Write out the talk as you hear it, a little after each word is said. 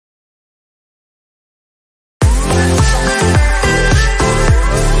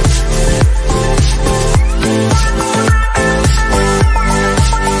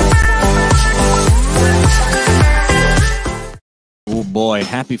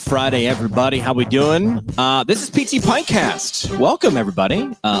Happy Friday, everybody. How we doing? This is PT Pintcast. Welcome, everybody.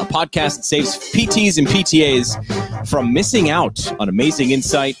 A podcast that saves PTs and PTAs from missing out on amazing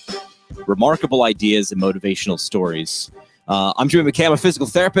insight, remarkable ideas, and motivational stories. I'm Jimmy McKay. I'm a physical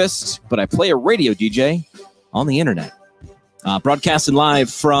therapist, but I play a radio DJ on the internet. Broadcasting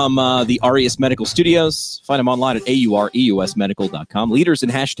live from the Aureus Medical Studios. Find them online at aureusmedical.com. Leaders in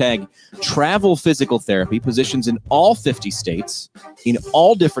hashtag travel physical therapy, positions in all 50 states, in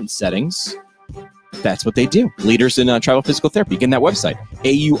all different settings. That's what they do. Leaders in travel physical therapy. Again, that website,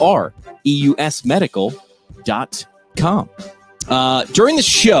 aureusmedical.com. During the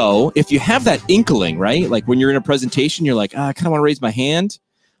show, if you have that inkling, right? Like when you're in a presentation, you're like, I kind of want to raise my hand.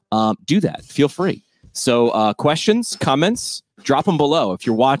 Do that. Feel free. So questions, comments, drop them below. If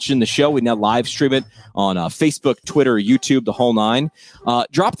you're watching the show, we now live stream it on Facebook, Twitter, YouTube, the whole nine.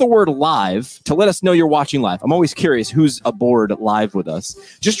 Drop the word live to let us know you're watching live. I'm always curious who's aboard live with us.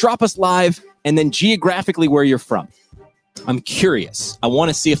 Just drop us live and then geographically where you're from. I'm curious. I want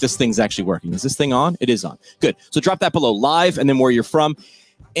to see if this thing's actually working. Is this thing on? It is on. Good. So drop that below, live, and then where you're from.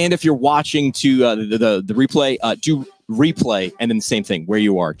 And if you're watching to the replay, do replay and then the same thing where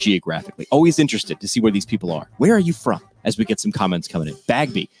you are geographically. Always interested to see where these people are. Where are you from? As we get some comments coming in.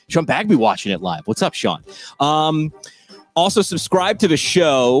 Bagby. Sean Bagby watching it live. What's up, Sean? Also subscribe to the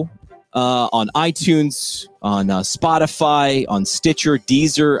show on iTunes, on Spotify, on Stitcher,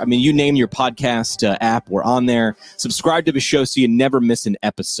 Deezer. I mean, you name your podcast app, we're on there. Subscribe to the show so you never miss an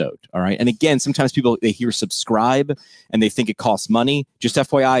episode, all right? And again, sometimes people, they hear subscribe and they think it costs money. Just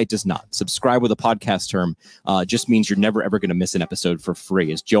FYI, it does not. Subscribe with a podcast term just means you're never, ever going to miss an episode for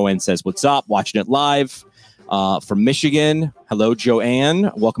free. As Joanne says, what's up? Watching it live. From Michigan. Hello,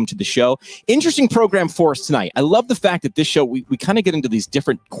 Joanne. Welcome to the show. Interesting program for us tonight. I love the fact that this show, we kind of get into these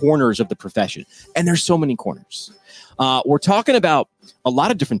different corners of the profession, and there's so many corners. We're talking about a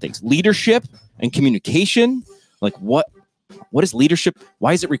lot of different things. Leadership and communication. Like what is leadership?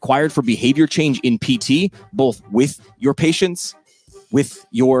 Why is it required for behavior change in PT, both with your patients, with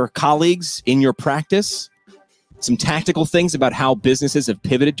your colleagues in your practice? Some tactical things about how businesses have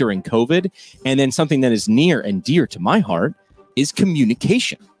pivoted during COVID. And then something that is near and dear to my heart is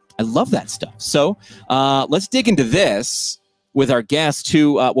communication. I love that stuff. So let's dig into this with our guest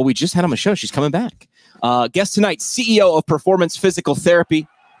who, we just had on the show. She's coming back. Guest tonight, CEO of Performance Physical Therapy,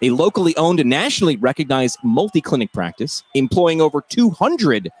 a locally owned and nationally recognized multi-clinic practice, employing over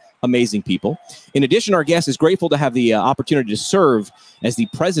 200 amazing people. In addition, our guest is grateful to have the opportunity to serve as the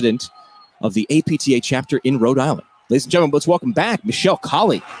president of the APTA chapter in Rhode Island. Ladies and gentlemen, let's welcome back Michelle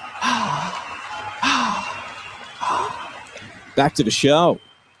Colley. Back to the show.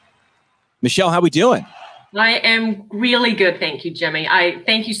 Michelle, how we doing? I am really good, thank you, Jimmy. I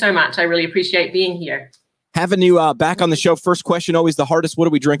thank you so much. I really appreciate being here. Having you back on the show. First question, always the hardest. What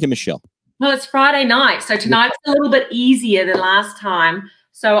are we drinking, Michelle? Well, it's Friday night, so tonight's a little bit easier than last time.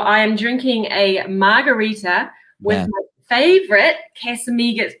 So I am drinking a margarita with my favorite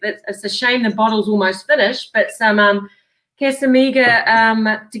Casamiga. It's a shame the bottle's almost finished, but some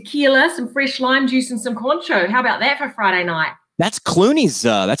Casamiga tequila, some fresh lime juice, and some concho. How about that for Friday night? That's Clooney's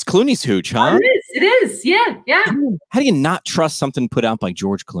hooch, huh? It is. Yeah. How do you not trust something put out by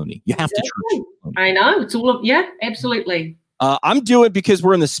George Clooney? You have to trust Clooney. I know. It's all absolutely. I'm doing, because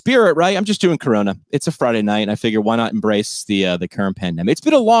we're in the spirit, right? I'm just doing Corona. It's a Friday night, and I figure why not embrace the current pandemic? It's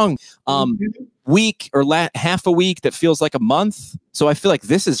been a long week or half a week that feels like a month. So I feel like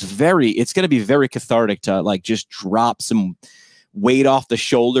this is it's going to be very cathartic to like just drop some weight off the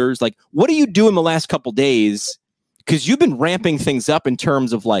shoulders. Like, what are you doing the last couple days? Because you've been ramping things up in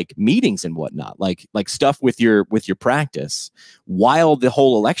terms of like meetings and whatnot, like stuff with your practice while the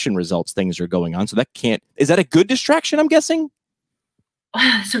whole election results things are going on. So is that a good distraction, I'm guessing?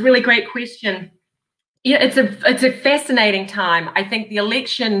 It's a really great question. Yeah, it's a fascinating time. I think the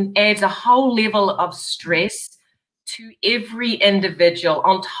election adds a whole level of stress to every individual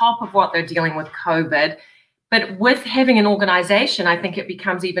on top of what they're dealing with COVID. But with having an organization, I think it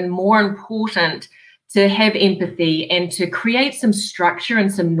becomes even more important to have empathy and to create some structure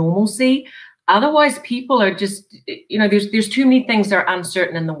and some normalcy. Otherwise, people are just, there's too many things that are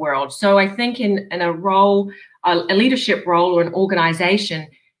uncertain in the world. So I think in a role, a leadership role or an organization,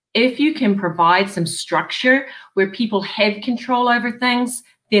 if you can provide some structure where people have control over things,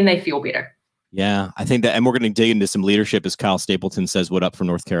 then they feel better. Yeah, I think that, and we're going to dig into some leadership, as Kyle Stapleton says, "What up from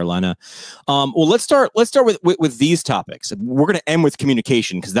North Carolina?" Well, let's start with these topics. We're going to end with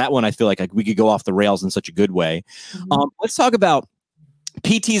communication because that one I feel like we could go off the rails in such a good way. Let's talk about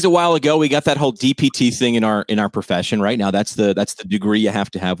PTs a while ago, we got that whole DPT thing in our profession. Right now, that's the degree you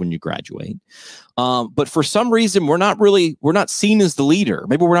have to have when you graduate. But for some reason, we're not seen as the leader.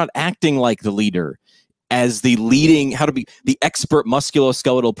 Maybe we're not acting like the leader, as the leading, how to be the expert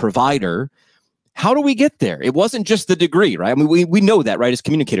musculoskeletal provider. How do we get there? It wasn't just the degree, right? I mean, we know that, right? As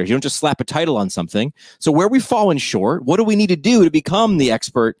communicators, you don't just slap a title on something. So where we fallen short, what do we need to do to become the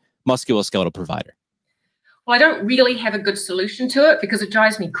expert musculoskeletal provider? Well, I don't really have a good solution to it because it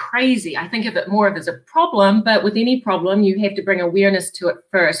drives me crazy. I think of it more of as a problem, but with any problem, you have to bring awareness to it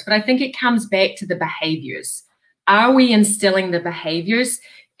first. But I think it comes back to the behaviors. Are we instilling the behaviors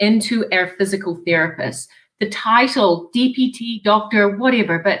into our physical therapists? The title, DPT, doctor,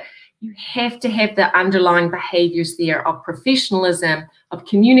 whatever, but you have to have the underlying behaviors there of professionalism, of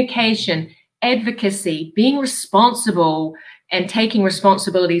communication, advocacy, being responsible, and taking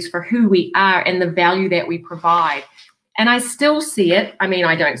responsibilities for who we are and the value that we provide. And I still see it. I mean,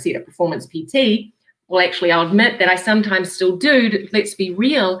 I don't see it at Performance PT. Well, actually, I'll admit that I sometimes still do. Let's be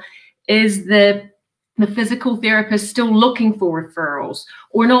real, is the physical therapist still looking for referrals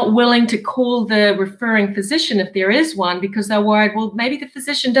or not willing to call the referring physician if there is one because they're worried, well, maybe the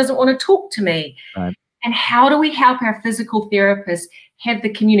physician doesn't want to talk to me. Right. And how do we help our physical therapists have the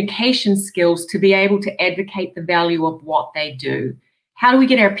communication skills to be able to advocate the value of what they do? How do we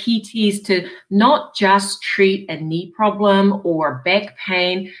get our PTs to not just treat a knee problem or back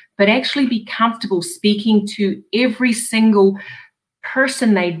pain, but actually be comfortable speaking to every single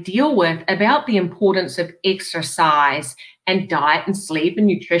person they deal with about the importance of exercise and diet and sleep and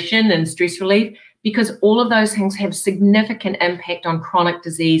nutrition and stress relief, because all of those things have significant impact on chronic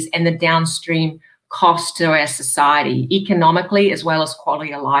disease and the downstream cost to our society, economically, as well as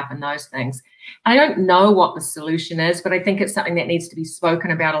quality of life and those things. I don't know what the solution is, but I think it's something that needs to be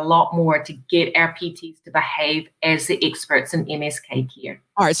spoken about a lot more to get our PTs to behave as the experts in MSK care.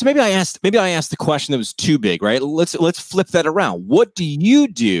 All right, so maybe I asked the question that was too big, right? Let's flip that around. What do you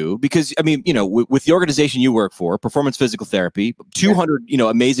do? Because I mean, you know, with the organization you work for, Performance Physical Therapy, 200, you know,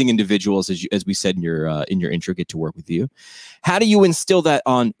 amazing individuals, as we said in your intro, get to work with you. How do you instill that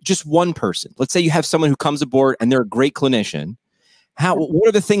on just one person? Let's say you have someone who comes aboard and they're a great clinician. What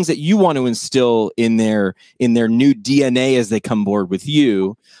are the things that you want to instill in their new DNA as they come aboard with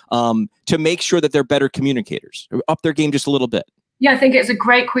you to make sure that they're better communicators, up their game just a little bit? Yeah, I think it's a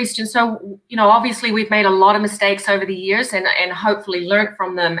great question. So, you know, obviously we've made a lot of mistakes over the years and hopefully learned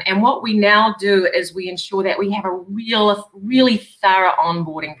from them. And what we now do is we ensure that we have a really thorough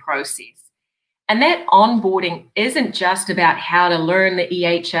onboarding process. And that onboarding isn't just about how to learn the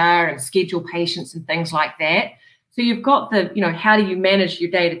EHR and schedule patients and things like that. So you've got the, you know, how do you manage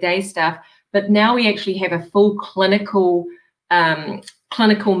your day-to-day stuff? But now we actually have a full clinical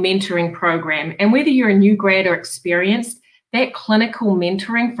mentoring program. And whether you're a new grad or experienced, that clinical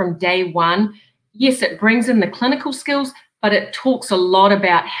mentoring from day one, yes, it brings in the clinical skills, but it talks a lot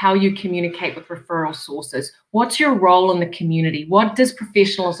about how you communicate with referral sources. What's your role in the community? What does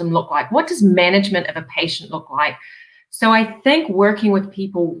professionalism look like? What does management of a patient look like? So I think working with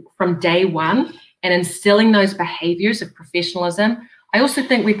people from day one and instilling those behaviors of professionalism. I also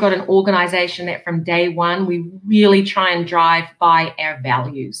think we've got an organization that from day one, we really try and drive by our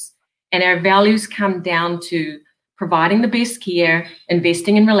values. And our values come down to providing the best care,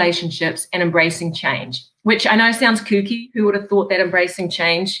 investing in relationships, and embracing change, which I know sounds kooky. Who would have thought that embracing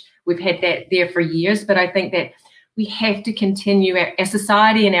change? We've had that there for years, but I think that we have to continue, our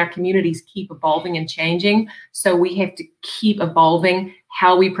society and our communities keep evolving and changing. So we have to keep evolving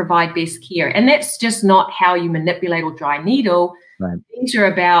how we provide best care. And that's just not how you manipulate or dry needle. Right. These are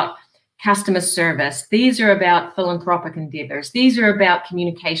about customer service. These are about philanthropic endeavors. These are about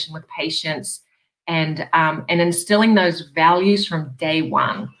communication with patients and instilling those values from day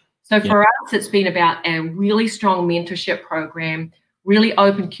one. So for us, it's been about a really strong mentorship program, really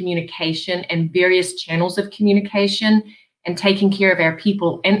open communication and various channels of communication, and taking care of our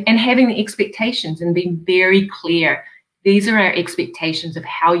people and having the expectations and being very clear. These are our expectations of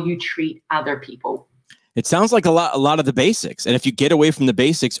how you treat other people. It sounds like a lot of the basics. And if you get away from the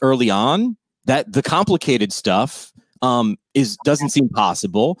basics early on, that the complicated stuff doesn't seem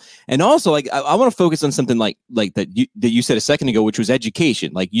possible. And also, like, I want to focus on something like that you said a second ago, which was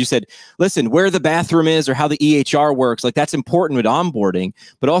education. Like you said, listen, where the bathroom is or how the EHR works, like that's important with onboarding,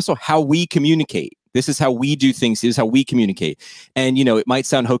 but also how we communicate. This is how we do things. This is how we communicate. And, you know, it might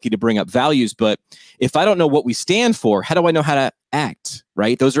sound hokey to bring up values, but if I don't know what we stand for, how do I know how to act,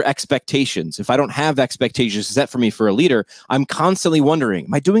 right? Those are expectations. If I don't have expectations set for me for a leader, I'm constantly wondering,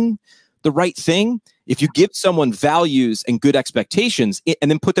 am I doing the right thing? If you give someone values and good expectations and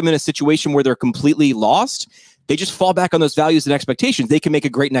then put them in a situation where they're completely lost, they just fall back on those values and expectations, they can make a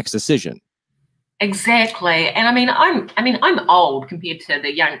great next decision. Exactly. And I'm old compared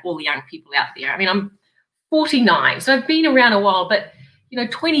to all the young people out there. I mean, I'm 49, so I've been around a while, but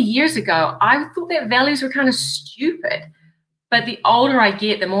 20 years ago, I thought that values were kind of stupid. But the older I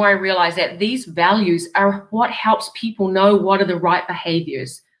get, the more I realize that these values are what helps people know what are the right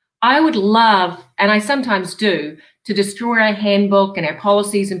behaviors. I would love, and I sometimes do, to destroy our handbook and our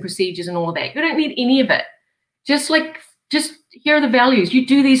policies and procedures and all of that. You don't need any of it. Just here are the values. You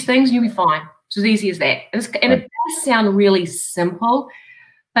do these things and you'll be fine. It's as easy as that. And it does sound really simple,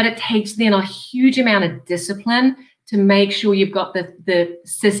 but it takes then a huge amount of discipline to make sure you've got the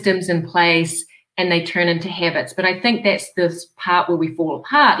systems in place and they turn into habits. But I think that's this part where we fall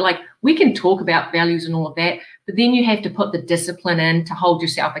apart. Like, we can talk about values and all of that, but then you have to put the discipline in to hold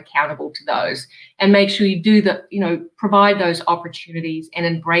yourself accountable to those and make sure you do provide those opportunities and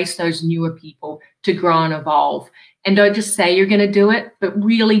embrace those newer people to grow and evolve. And don't just say you're going to do it, but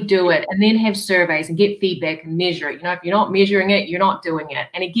really do it, and then have surveys and get feedback and measure it. If you're not measuring it, you're not doing it.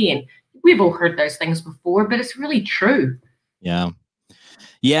 And again, we've all heard those things before, but it's really true. Yeah.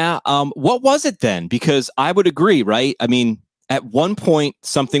 Yeah. What was it then? Because I would agree, right? I mean, at one point,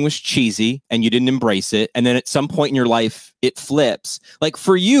 something was cheesy and you didn't embrace it. And then at some point in your life, it flips. Like,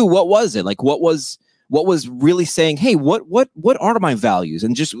 for you, what was it? Like, what was really saying, hey, what are my values?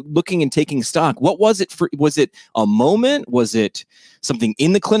 And just looking and taking stock. What was it for? Was it a moment? Was it something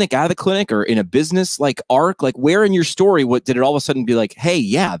in the clinic, out of the clinic, or in a business like arc? Like, where in your story, what did it all of a sudden be like, hey,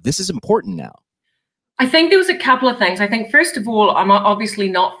 yeah, this is important now? I think there was a couple of things. I think, first of all, I'm obviously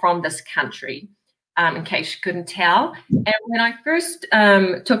not from this country, in case you couldn't tell. And when I first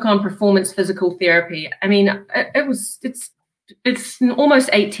took on performance physical therapy, I mean, it's almost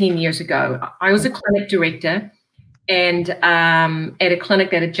 18 years ago. I was a clinic director and at a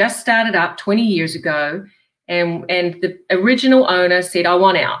clinic that had just started up 20 years ago. And the original owner said, I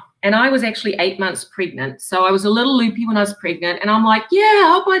want out. And I was actually 8 months pregnant. So I was a little loopy when I was pregnant. And I'm like, yeah,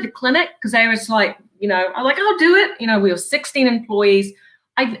 I'll buy the clinic. Because they was like, I'm like, I'll do it. We were 16 employees.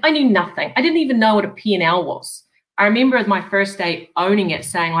 I knew nothing. I didn't even know what a P&L was. I remember my first day owning it,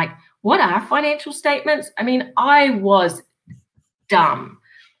 saying, like, what are financial statements? I mean, I was dumb,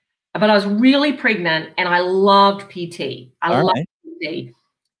 but I was really pregnant and I loved PT. I loved PT.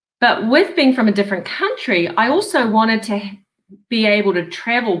 But with being from a different country, I also wanted to be able to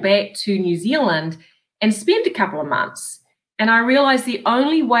travel back to New Zealand and spend a couple of months. And I realized the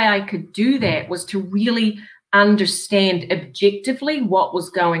only way I could do that was to really understand objectively what was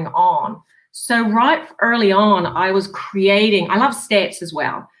going on. So right early on, I was creating, I love stats as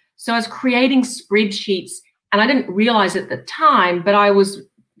well. So I was creating spreadsheets, and I didn't realize at the time, but I was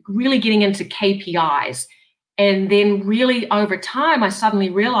really getting into KPIs. And then really over time, I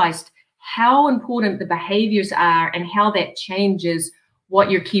suddenly realized how important the behaviors are and how that changes what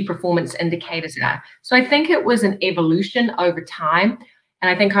your key performance indicators are. So I think it was an evolution over time. And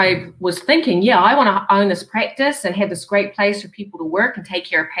I think I was thinking, yeah, I want to own this practice and have this great place for people to work and take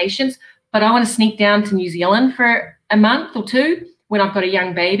care of patients, but I want to sneak down to New Zealand for a month or two when I've got a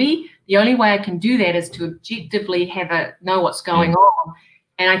young baby. The only way I can do that is to objectively know what's going on.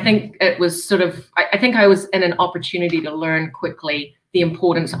 And I think it was I think I was in an opportunity to learn quickly the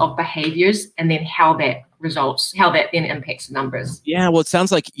importance of behaviors and then how that then impacts the numbers. Yeah, well, it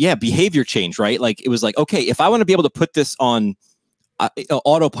sounds like, behavior change, right? Like, it was like, okay, if I want to be able to put this on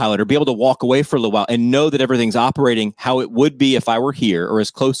autopilot or be able to walk away for a little while and know that everything's operating how it would be if I were here, or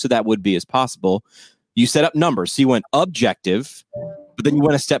as close to that would be as possible, you set up numbers. So you went objective, but then you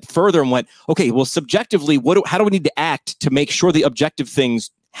went a step further and went, okay, well, subjectively, how do we need to act to make sure the objective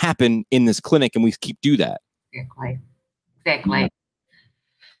things happen in this clinic, and we do that? Exactly.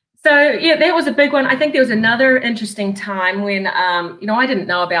 So yeah, that was a big one. I think there was another interesting time when, I didn't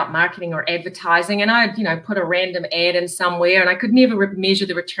know about marketing or advertising, and I, put a random ad in somewhere, and I could never measure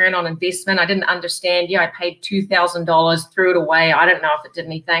the return on investment. I didn't understand. Yeah, I paid $2,000, threw it away. I don't know if it did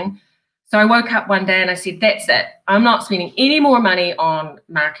anything. So I woke up one day and I said, that's it. I'm not spending any more money on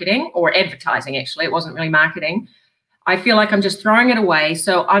marketing or advertising. Actually, it wasn't really marketing. I feel like I'm just throwing it away.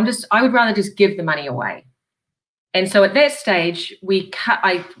 So I would rather just give the money away. And so at that stage,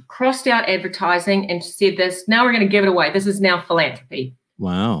 I crossed out advertising and said this, now we're going to give it away. This is now philanthropy.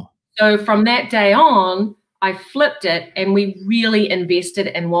 Wow. So from that day on, I flipped it and we really invested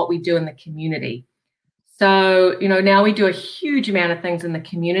in what we do in the community. So, now we do a huge amount of things in the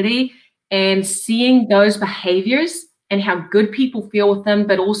community, and seeing those behaviors and how good people feel with them,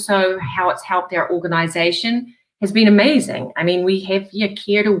 but also how it's helped our organization has been amazing. I mean, we have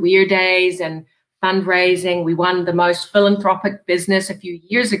Care to Wear days and fundraising. We won the most philanthropic business a few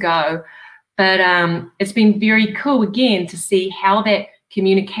years ago, But it's been very cool, again, to see how that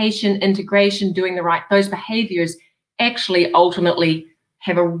communication, integration, doing those behaviors actually ultimately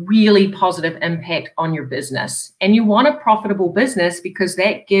have a really positive impact on your business. And you want a profitable business because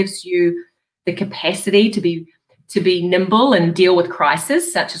that gives you the capacity to be nimble and deal with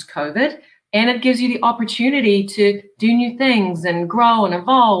crises such as COVID. And it gives you the opportunity to do new things and grow and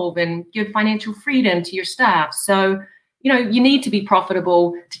evolve and give financial freedom to your staff. So, you need to be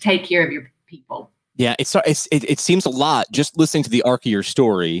profitable to take care of your people. Yeah, it seems a lot. Just listening to the arc of your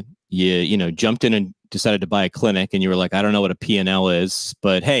story, you jumped in and decided to buy a clinic, and you were like, I don't know what a P&L is,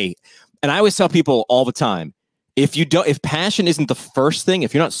 but hey, and I always tell people all the time, if passion isn't the first thing,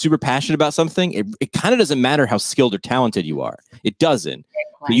 if you're not super passionate about something, it kind of doesn't matter how skilled or talented you are. It doesn't.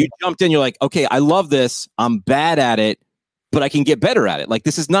 So you jumped in, you're like, okay, I love this. I'm bad at it, but I can get better at it. Like,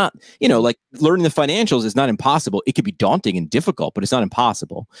 this is not, like learning the financials is not impossible. It could be daunting and difficult, but it's not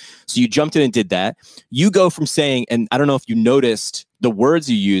impossible. So you jumped in and did that. You go from saying, and I don't know if you noticed the words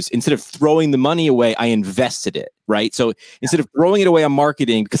you use, instead of throwing the money away, I invested it, right? So instead of throwing it away on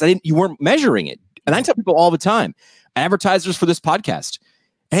marketing, because you weren't measuring it. And I tell people all the time, advertisers for this podcast,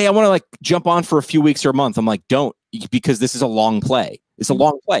 hey, I want to jump on for a few weeks or a month. I'm like, don't, because this is a long play. It's a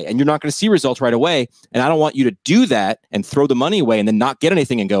long play and you're not going to see results right away. And I don't want you to do that and throw the money away and then not get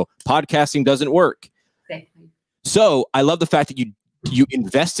anything and go, podcasting doesn't work. Exactly. So I love the fact that you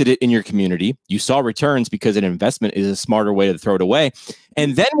invested it in your community. You saw returns because an investment is a smarter way to throw it away.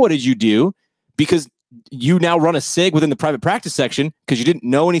 And then what did you do? Because you now run a SIG within the private practice section because you didn't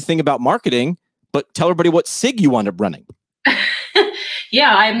know anything about marketing, but tell everybody what SIG you wound up running.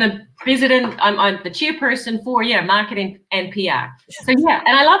 Yeah, I'm the president. I'm the chairperson for marketing and PR. So and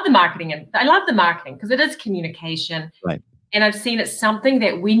I love the marketing, and I love the marketing because it is communication. Right. And I've seen it's something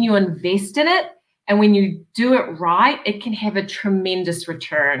that when you invest in it and when you do it right, it can have a tremendous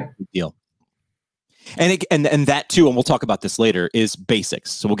return. Good deal. And that too, and we'll talk about this later, is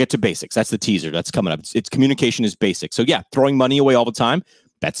basics. So we'll get to basics. That's the teaser. That's coming up. It's communication is basic. So yeah, throwing money away all the time,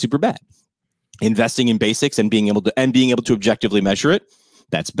 that's super bad. Investing in basics and being able to objectively measure it,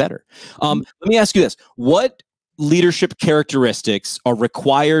 that's better. Let me ask you this. What leadership characteristics are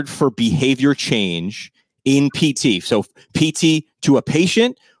required for behavior change in PT? So PT to a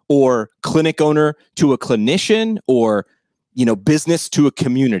patient, or clinic owner to a clinician, or business to a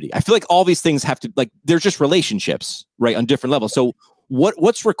community. I feel like all these things have to, they're just relationships, right, on different levels. So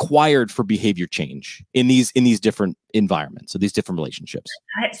what's required for behavior change in these different environments, so these different relationships?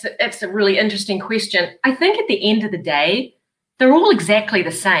 It's a really interesting question. I think at the end of the day, they're all exactly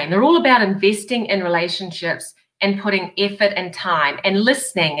the same. They're all about investing in relationships and putting effort and time and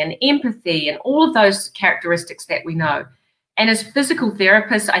listening and empathy and all of those characteristics that we know. And as physical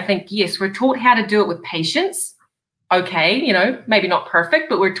therapists, I think, yes, we're taught how to do it with patients. Okay, maybe not perfect,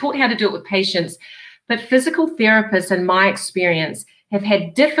 but we're taught how to do it with patients. But physical therapists, in my experience, have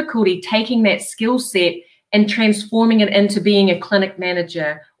had difficulty taking that skill set and transforming it into being a clinic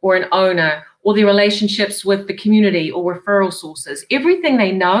manager or an owner, or their relationships with the community or referral sources. Everything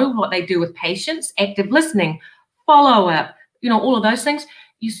they know, what they do with patients, active listening, follow-up, all of those things.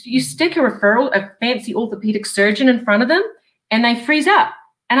 You stick a fancy orthopedic surgeon in front of them and they freeze up.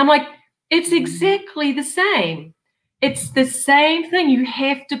 And I'm like, it's exactly the same. It's the same thing. You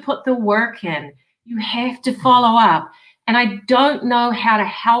have to put the work in. You have to follow up. And I don't know how to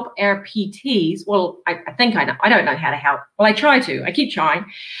help our PTs. Well, I think I know. I don't know how to help. Well, I try to. I keep trying.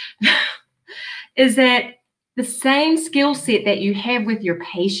 Is that the same skill set that you have with your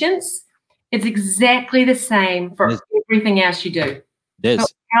patients? It's exactly the same for everything else you do. It is. So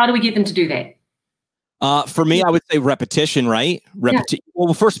how do we get them to do that? For me, I would say repetition, right? Yeah.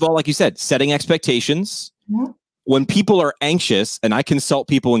 Well, first of all, like you said, setting expectations. Mm-hmm. When people are anxious, and I consult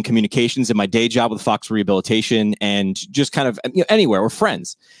people in communications in my day job with Fox Rehabilitation and just kind of anywhere, we're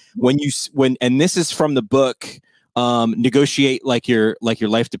friends. And this is from the book, Negotiate Like Your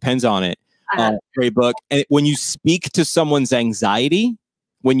Life Depends on It. Great book. And when you speak to someone's anxiety,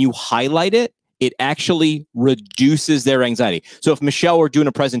 when you highlight it, it actually reduces their anxiety. So if Michelle were doing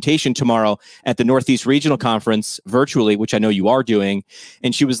a presentation tomorrow at the Northeast Regional Conference virtually, which I know you are doing,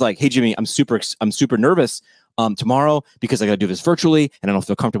 and she was like, "Hey Jimmy, I'm super nervous tomorrow because I got to do this virtually and I don't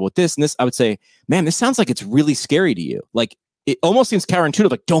feel comfortable with this and this," I would say, "Man, this sounds like it's really scary to you." Like, it almost seems counterintuitive,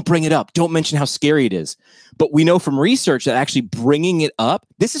 like, don't bring it up. Don't mention how scary it is. But we know from research that actually bringing it up,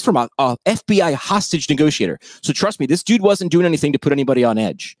 this is from a FBI hostage negotiator. So trust me, this dude wasn't doing anything to put anybody on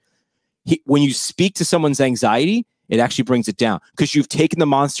edge. When you speak to someone's anxiety, it actually brings it down because you've taken the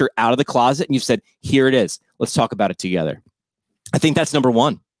monster out of the closet and you've said, here it is. Let's talk about it together. I think that's number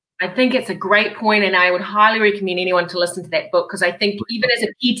one. I think it's a great point, and I would highly recommend anyone to listen to that book, because I think even as a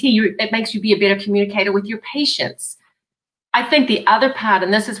PT, it makes you be a better communicator with your patients. I think the other part,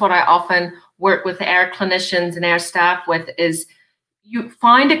 and this is what I often work with our clinicians and our staff with, is you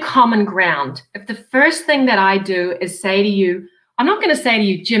find a common ground. If the first thing that I do is say to you, I'm not going to say to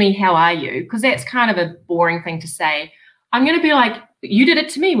you, Jimmy, how are you? Because that's kind of a boring thing to say. I'm going to be like, you did it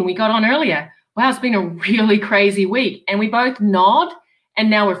to me when we got on earlier. Wow, it's been a really crazy week. And we both nod, and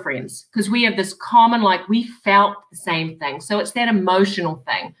now we're friends, because we have this common, like, we felt the same thing. So it's that emotional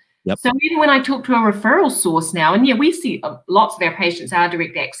thing. Yep. So even when I talk to a referral source now, and yeah, we see lots of our patients are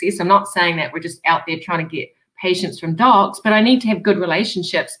direct access. I'm not saying that we're just out there trying to get patients from docs, but I need to have good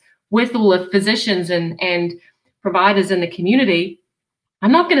relationships with all the physicians and providers in the community.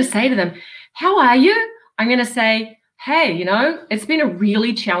 I'm not going to say to them, how are you? I'm going to say, hey, you know, it's been a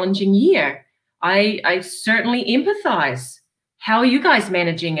really challenging year. I certainly empathize. How are you guys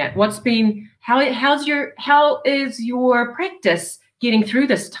managing it? How is your practice getting through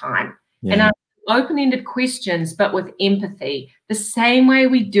this time? Yeah. And open-ended questions, but with empathy, the same way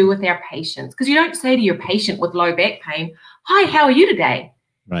we do with our patients. Because you don't say to your patient with low back pain, hi, how are you today?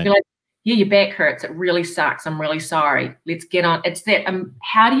 Right. You're like, yeah, your back hurts. It really sucks. I'm really sorry. Let's get on. It's that,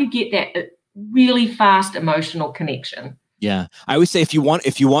 how do you get that really fast emotional connection? Yeah. I always say if you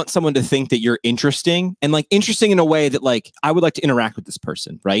want someone to think that you're interesting, and like interesting in a way that like I would like to interact with this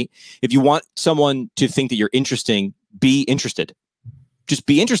person, right? If you want someone to think that you're interesting, be interested. Just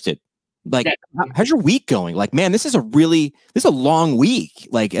be interested. Like, how's your week going? Like, man, this is a long week.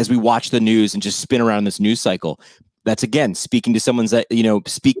 Like, as we watch the news and just spin around this news cycle, that's again speaking to someone's that, you know,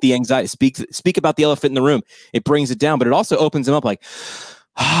 speak the anxiety, speak about the elephant in the room. It brings it down, but it also opens them up like,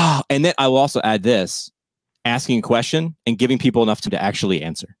 and then I will also add this. Asking a question and giving people enough time to actually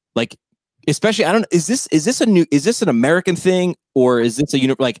answer. Like, especially, I don't know, is this an American thing, or is this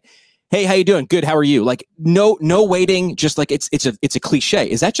like, hey, how you doing? Good. How are you? Like, no waiting. Just like it's a cliche.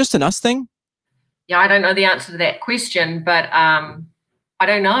 Is that just an us thing? Yeah, I don't know the answer to that question, but I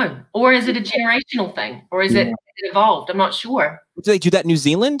don't know. Or is it a generational thing, or is it evolved? I'm not sure. Do they do that in New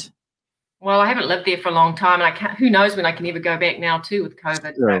Zealand? Well, I haven't lived there for a long time, and I can't. Who knows when I can ever go back now too with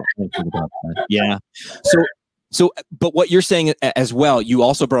COVID. Sure. Yeah. So, but what you're saying as well, you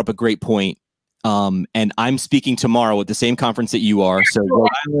also brought up a great point. And I'm speaking tomorrow at the same conference that you are. So Rhode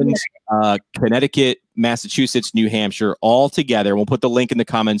Island, Connecticut, Massachusetts, New Hampshire, all together. We'll put the link in the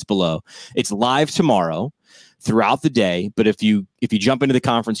comments below. It's live tomorrow throughout the day. But if you jump into the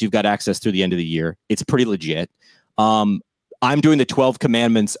conference, you've got access through the end of the year. It's pretty legit. I'm doing the 12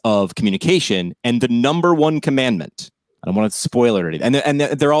 commandments of communication, and the number one commandment, I don't want to spoil it already, and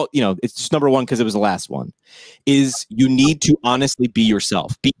they're all, you know, it's just number one because it was the last one, is you need to honestly be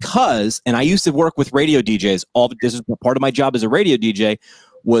yourself. Because, and I used to work with radio DJs, this is part of my job as a radio DJ,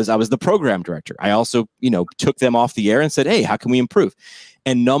 was I was the program director. I also, you know, took them off the air and said, hey, how can we improve?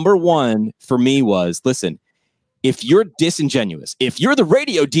 And number one for me was, listen, if you're disingenuous, if you're the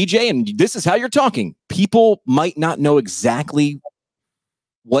radio DJ and this is how you're talking, people might not know exactly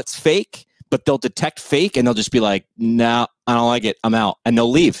what's fake, but they'll detect fake and they'll just be like, no, I don't like it. I'm out. And they'll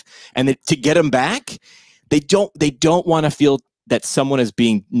leave. And to get them back, they don't want to feel that someone is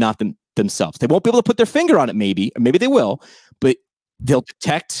being not themselves. They won't be able to put their finger on it, maybe, or maybe they will, but they'll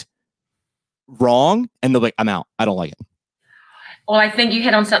detect wrong and they'll be like, I'm out. I don't like it. Well, I think you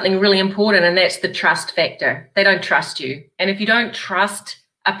hit on something really important, and that's the trust factor. They don't trust you. And if you don't trust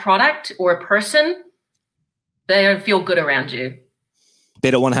a product or a person, they don't feel good around you.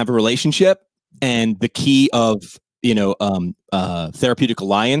 They don't want to have a relationship. And the key of, you know, therapeutic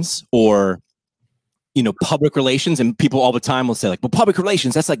alliance or, you know, public relations, and people all the time will say like, well, public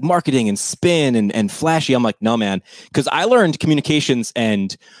relations, that's like marketing and spin and flashy. I'm like, no, man, because I learned communications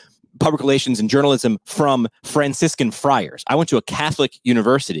and public relations and journalism from Franciscan friars. I went to a Catholic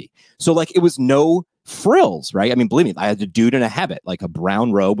university. So like it was no frills, right? I mean, believe me, I had a dude in a habit, like a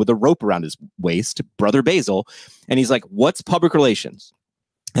brown robe with a rope around his waist, Brother Basil. And he's like, what's public relations?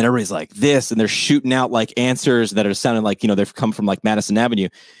 And everybody's like this, and they're shooting out like answers that are sounding like, you know, they've come from like Madison Avenue.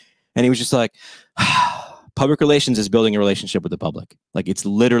 And he was just like, public relations is building a relationship with the public. Like it's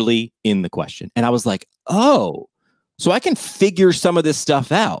literally in the question. And I was like, oh, so I can figure some of this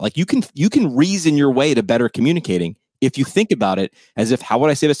stuff out. Like you can reason your way to better communicating if you think about it as if, how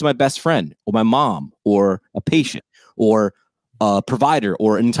would I say this to my best friend or my mom or a patient or a provider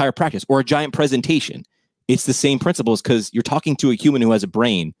or an entire practice or a giant presentation? It's the same principles because you're talking to a human who has a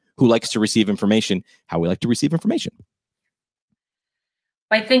brain, who likes to receive information, how we like to receive information.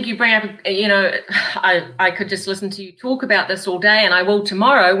 I think you bring up, you know, I could just listen to you talk about this all day, and I will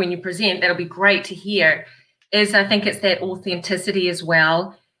tomorrow when you present. That'll be great to hear. I think it's that authenticity as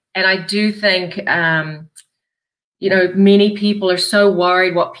well. And I do think, you know, many people are so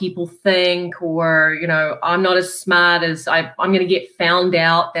worried what people think, or, you know, I'm not as smart as I'm going to get found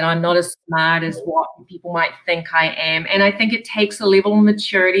out that I'm not as smart as what people might think I am. And I think it takes a level of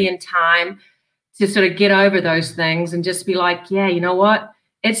maturity and time to sort of get over those things and just be like, yeah, you know what?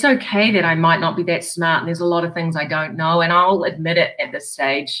 It's okay that I might not be that smart. And there's a lot of things I don't know. And I'll admit it at this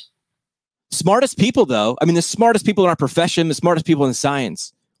stage. Smartest people, though, I mean, the smartest people in our profession, the smartest people in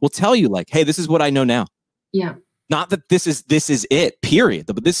science will tell you, like, hey, this is what I know now. Yeah. Not that this is it, period.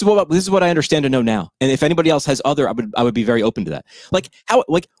 But this is what I understand to know now. And if anybody else has other, I would be very open to that. Like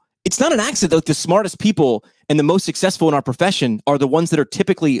it's not an accident that the smartest people and the most successful in our profession are the ones that are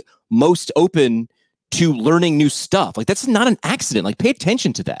typically most open to learning new stuff. Like that's not an accident. Like pay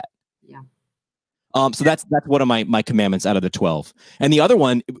attention to that. Yeah. So that's one of my commandments out of the 12. And the other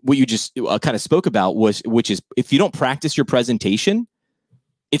one, what you just kind of spoke about which is if you don't practice your presentation,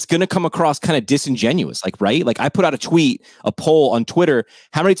 it's going to come across kind of disingenuous, like, right? Like I put out a poll on Twitter.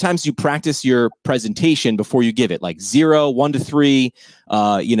 How many times do you practice your presentation before you give it? Like 0, 1 to 3,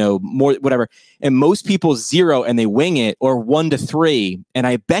 you know, more, whatever. And most people 0 and they wing it, or 1 to 3. And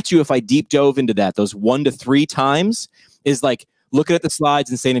I bet you if I deep dove into that, those 1 to 3 times is like looking at the slides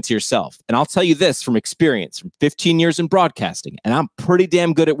and saying it to yourself. And I'll tell you this from experience, from 15 years in broadcasting, and I'm pretty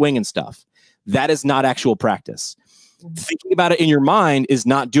damn good at winging stuff. That is not actual practice. Thinking about it in your mind is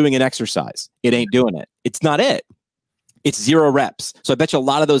not doing an exercise. It ain't doing it. It's not it. It's 0 reps. So I bet you a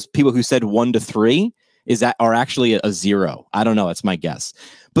lot of those people who said 1 to 3 are actually a 0. I don't know. That's my guess.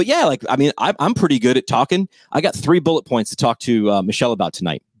 But yeah, like, I mean, I'm pretty good at talking. I got 3 bullet points to talk to Michelle about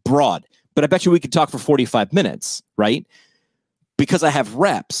tonight. Broad. But I bet you we could talk for 45 minutes, right? Because I have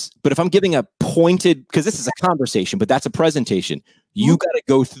reps. But if I'm giving a pointed, because this is a conversation, but that's a presentation, you got to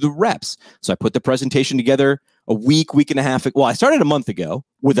go through the reps. So I put the presentation together a week and a half. Well, I started a month ago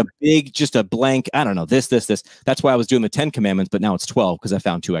with a big, just a blank, I don't know, this. That's why I was doing the 10 commandments, but now it's 12 because I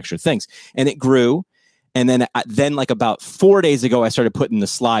found 2 extra things. And it grew. And then like about 4 days ago, I started putting the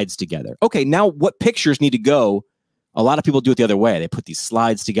slides together. Okay, now what pictures need to go? A lot of people do it the other way. They put these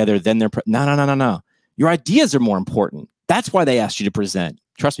slides together, then no. Your ideas are more important. That's why they asked you to present.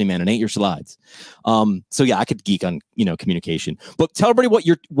 Trust me, man, it ain't your slides. So yeah, I could geek on, you know, communication. But tell everybody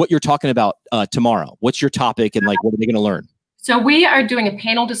what you're talking about tomorrow. What's your topic and like what are they going to learn? So we are doing a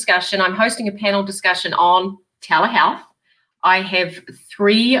panel discussion. I'm hosting a panel discussion on telehealth. I have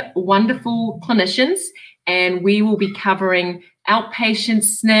 3 wonderful clinicians, and we will be covering outpatient,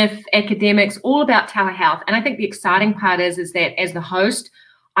 SNF, academics, all about telehealth. And I think the exciting part is that as the host,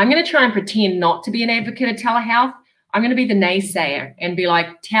 I'm going to try and pretend not to be an advocate of telehealth. I'm going to be the naysayer and be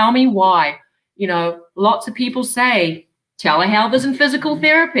like, tell me why. You know, lots of people say telehealth isn't physical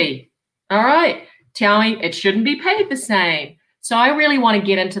therapy. All right. Tell me it shouldn't be paid the same. So I really want to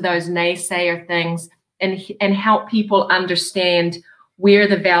get into those naysayer things and help people understand where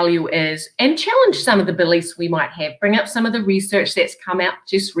the value is and challenge some of the beliefs we might have, bring up some of the research that's come out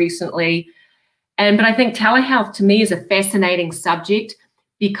just recently. But I think telehealth to me is a fascinating subject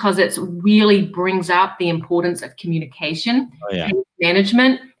because it really brings up the importance of communication,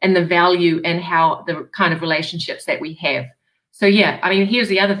 management, and the value and how the kind of relationships that we have. So yeah, I mean, here's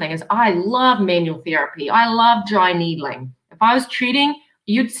the other thing is I love manual therapy. I love dry needling. If I was treating,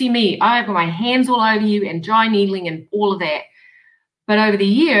 you'd see me. I have my hands all over you and dry needling and all of that. But over the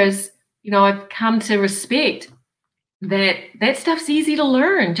years, you know, I've come to respect that stuff's easy to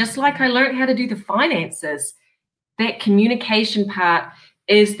learn. Just like I learned how to do the finances, that communication part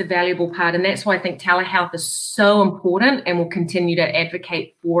is the valuable part. And that's why I think telehealth is so important, and we'll continue to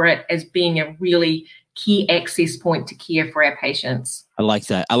advocate for it as being a really key access point to care for our patients. I like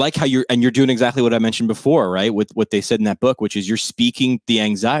that. I like how you're doing exactly what I mentioned before, right? With what they said in that book, which is you're speaking the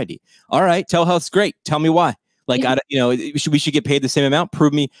anxiety. All right, telehealth's great. Tell me why. Like, we should get paid the same amount.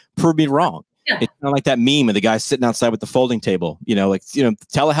 Prove me wrong. Yeah. It's not like that meme of the guy sitting outside with the folding table.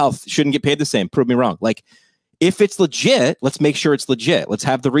 Telehealth shouldn't get paid the same. Prove me wrong. Like, if it's legit, let's make sure it's legit. Let's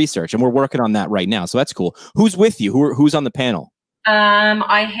have the research, and we're working on that right now. So that's cool. Who's with you? Who's on the panel?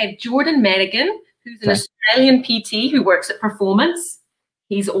 I have Jordan Madigan, who's an Australian PT who works at Performance.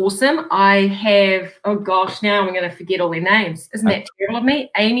 He's awesome. I have, oh gosh, now I'm going to forget all their names. Isn't that terrible of me?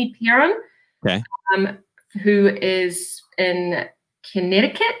 Amy Perrin, who is in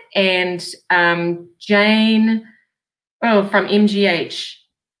Connecticut, and Jane, from MGH.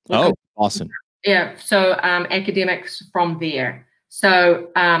 Oh, awesome. Yeah, so academics from there.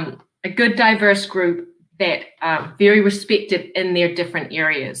 So a good diverse group that are very respected in their different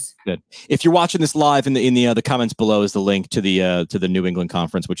areas. Good. If you're watching this live, in the comments below is the link to the New England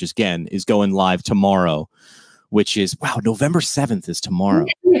conference, which is going live tomorrow, which is, wow, November 7th is tomorrow.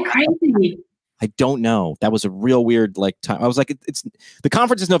 Isn't it crazy? I don't know. That was a real weird time. I was like, it's the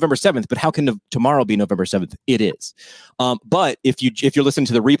conference is November 7th, but how can tomorrow be November 7th? It is. But if you're listening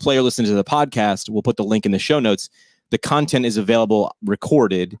to the replay or listening to the podcast, we'll put the link in the show notes. The content is available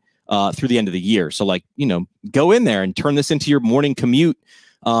recorded through the end of the year. So go in there and turn this into your morning commute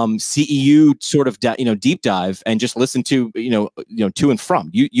CEU sort of deep dive and just listen to to and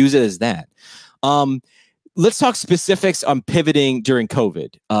from. You use it as that. Let's talk specifics on pivoting during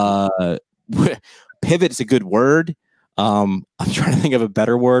COVID. Pivot is a good word. I'm trying to think of a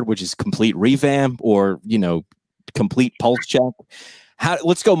better word, which is complete revamp or complete pulse check.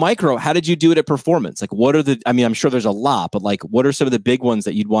 Let's go micro. How did you do it at Performance? Like, what are I'm sure there's a lot, but what are some of the big ones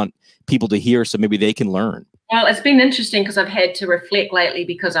that you'd want people to hear so maybe they can learn? Well, it's been interesting because I've had to reflect lately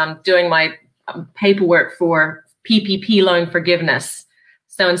because I'm doing my paperwork for PPP loan forgiveness.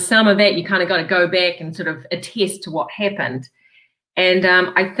 So in some of that, you kind of got to go back and sort of attest to what happened. And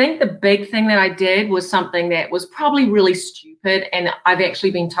I think the big thing that I did was something that was probably really stupid, and I've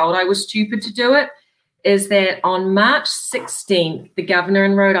actually been told I was stupid to do it, is that on March 16th, the governor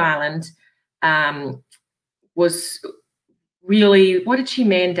in Rhode Island was really, what did she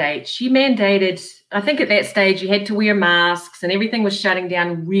mandate? She mandated, I think at that stage, you had to wear masks and everything was shutting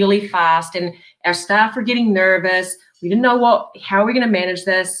down really fast and our staff were getting nervous. We didn't know how are we going to manage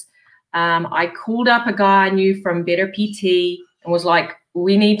this? I called up a guy I knew from Better PT and was like,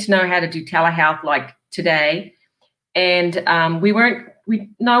 we need to know how to do telehealth like today. And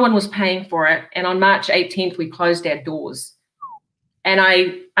no one was paying for it. And on March 18th, we closed our doors. And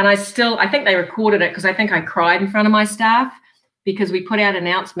I think they recorded it because I think I cried in front of my staff because we put out an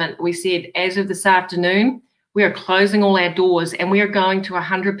announcement. We said, as of this afternoon, we are closing all our doors and we are going to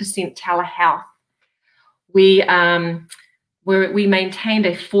 100% telehealth. We maintained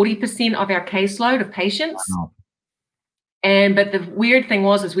a 40% of our caseload of patients. Wow. But the weird thing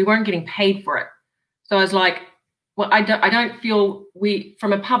is we weren't getting paid for it. So I was like, well, I don't feel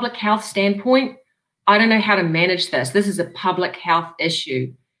from a public health standpoint, I don't know how to manage this. This is a public health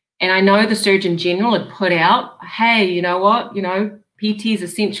issue. And I know the Surgeon General had put out, hey, you know what, PT is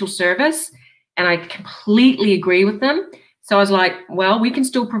essential service. And I completely agree with them. So I was like, well, we can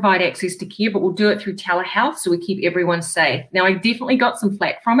still provide access to care, but we'll do it through telehealth so we keep everyone safe. Now, I definitely got some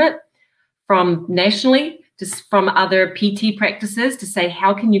flack from it, from nationally, just from other PT practices to say,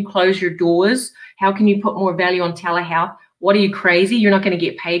 how can you close your doors? How can you put more value on telehealth? What are you, crazy? You're not going to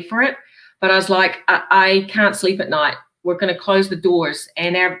get paid for it. But I was like, I can't sleep at night. We're going to close the doors.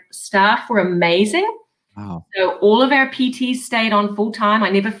 And our staff were amazing. Wow. So all of our PTs stayed on full time. I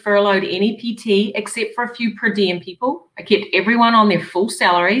never furloughed any PT except for a few per diem people. I kept everyone on their full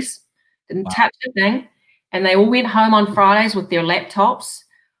salaries, didn't touch a thing. And they all went home on Fridays with their laptops,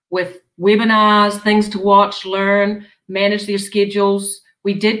 with webinars, things to watch, learn, manage their schedules.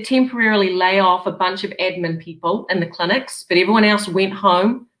 We did temporarily lay off a bunch of admin people in the clinics, but everyone else went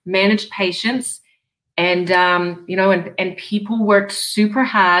home, managed patients, and and people worked super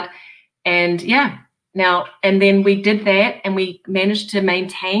hard. And and then we did that and we managed to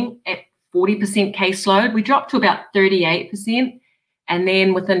maintain at 40% caseload. We dropped to about 38%. And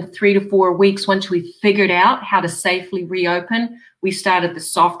then within 3 to 4 weeks, once we figured out how to safely reopen, we started the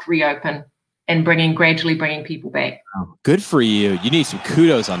soft reopen and gradually bringing people back. Oh, good for you. You need some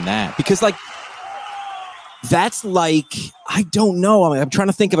kudos on that because that's I don't know. I'm trying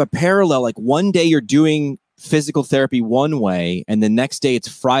to think of a parallel. Like one day you're doing physical therapy one way and the next day it's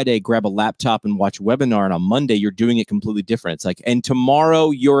Friday, grab a laptop and watch a webinar. And on Monday, you're doing it completely different. It's like, and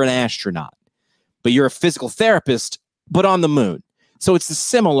tomorrow you're an astronaut, but you're a physical therapist, but on the moon. So it's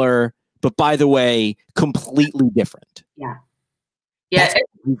similar, but by the way, completely different. Yeah. Yeah.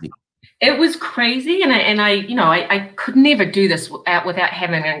 It was crazy. And I could never do this without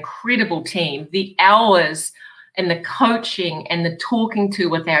having an incredible team. The hours and the coaching and the talking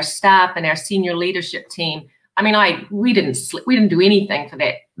to with our staff and our senior leadership team. I mean, we didn't do anything for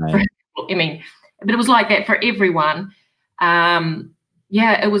that. Right. But it was like that for everyone.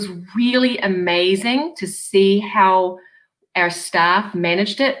 It was really amazing to see how our staff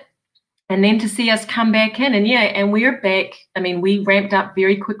managed it and then to see us come back in and we're back. I mean, we ramped up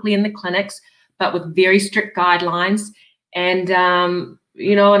very quickly in the clinics, but with very strict guidelines. And,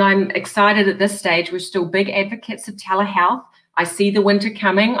 and I'm excited at this stage. We're still big advocates of telehealth. I see the winter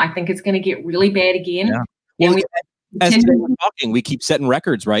coming. I think it's going to get really bad again. Yeah. Well, as today we're talking, we keep setting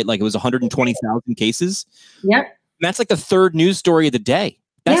records, right? Like it was 120,000 cases. Yep. And that's like the third news story of the day.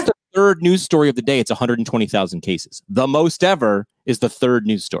 That's the third news story of the day. It's 120,000 cases. The most ever is the third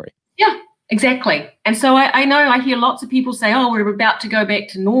news story. Yeah, exactly. And so I know I hear lots of people say, oh, we're about to go back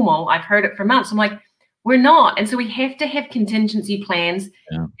to normal. I've heard it for months. I'm like, We're not. And so we have to have contingency plans.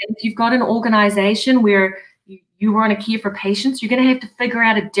 Yeah. And if you've got an organization where you want to care for patients, you're going to have to figure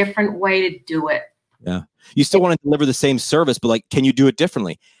out a different way to do it. Yeah. You still want to deliver the same service, but like, can you do it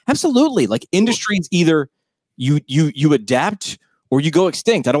differently? Absolutely. Like industries, either you adapt or you go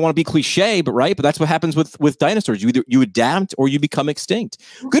extinct. I don't want to be cliche, but right. But that's what happens with dinosaurs. You adapt or you become extinct.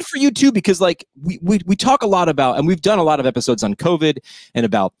 Good for you too, because like we talk a lot about, and we've done a lot of episodes on COVID and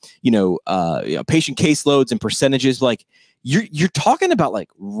about, patient caseloads and percentages. Like you're talking about like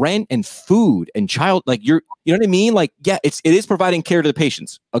rent and food and child, like you know what I mean? Like, yeah, it is providing care to the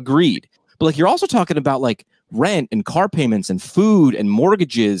patients. Agreed. But like, you're also talking about like rent and car payments and food and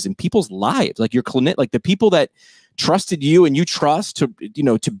mortgages and people's lives. Like your clinic, like the people that trusted you and you trust to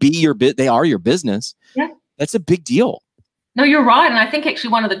be they are your business. Yeah. That's a big deal. No, you're right. And I think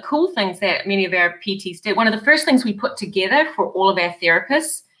actually one of the cool things that many of our PTs did, one of the first things we put together for all of our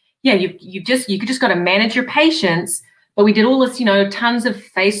therapists, you just got to manage your patients. But we did all this, tons of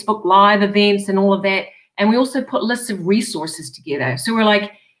Facebook Live events and all of that. And we also put lists of resources together. So we're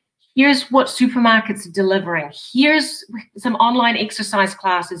like, here's what supermarkets are delivering. Here's some online exercise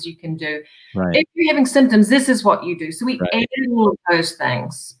classes you can do. Right. If you're having symptoms, this is what you do. So we added all of those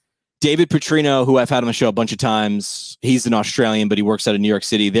things. David Petrino, who I've had on the show a bunch of times, he's an Australian, but he works out of New York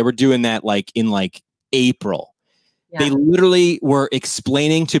City. They were doing that like in like April. Yeah. They literally were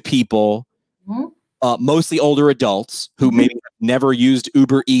explaining to people, mostly older adults who maybe have never used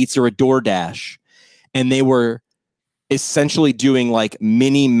Uber Eats or a DoorDash, and they were essentially doing like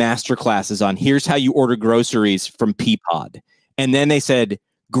mini master classes on here's how you order groceries from Peapod. And then they said,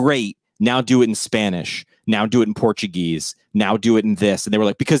 great, now do it in Spanish. Now do it in Portuguese. Now do it in this. And they were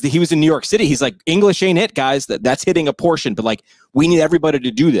like, because he was in New York City, he's like, English ain't it, guys. That's hitting a portion, but like, we need everybody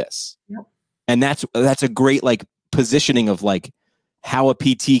to do this. Yep. And that's a great like positioning of like how a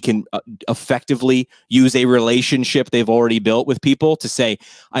PT can effectively use a relationship they've already built with people to say,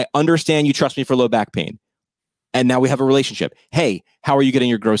 I understand you trust me for low back pain. And now we have a relationship. Hey, how are you getting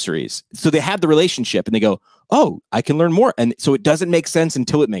your groceries? So they have the relationship and they go, oh, I can learn more. And so it doesn't make sense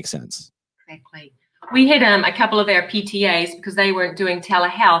until it makes sense. Exactly. We had a couple of our PTAs, because they weren't doing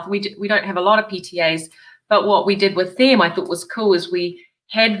telehealth. We don't have a lot of PTAs, but what we did with them I thought was cool is we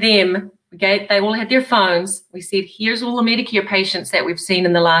had them, they all had their phones. We said, here's all the Medicare patients that we've seen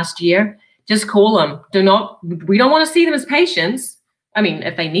in the last year. Just call them. We don't want to see them as patients. I mean,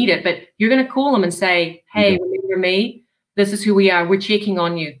 if they need it, but you're going to call them and say, hey, remember me? This is who we are. We're checking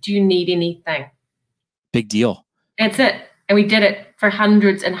on you. Do you need anything? Big deal. That's it. And we did it for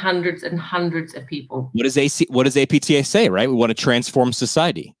hundreds and hundreds and hundreds of people. What does APTA say, right? We want to transform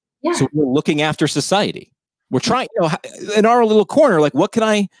society. Yeah. So we're looking after society. We're trying, in our little corner, like what can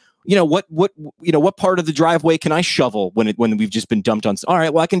I, what part of the driveway can I shovel when we've just been dumped on? All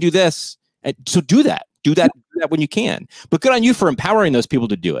right, well, I can do this. And so do that when you can. But good on you for empowering those people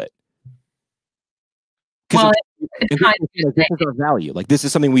to do it. Well, this is our value. Like this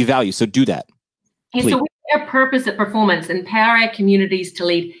is something we value. So do that. And so our purpose at Performance, empower our communities to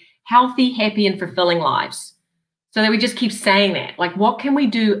lead healthy, happy, and fulfilling lives. So that we just keep saying that. Like, what can we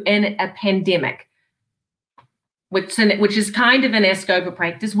do in a pandemic? Which is kind of in our scope of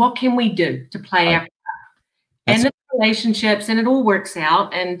practice. What can we do to play our part? And the relationships, and it all works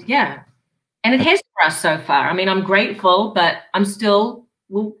out. And yeah. And it has for us so far. I mean, I'm grateful, but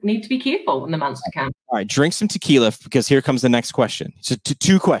we'll need to be careful in the months to come. All right, drink some tequila, because here comes the next question. So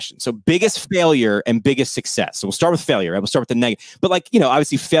two questions. So biggest failure and biggest success. So we'll start with failure. We'll start with the negative. But like,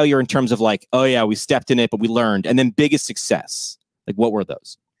 obviously failure in terms of like, oh yeah, we stepped in it, but we learned. And then biggest success. Like what were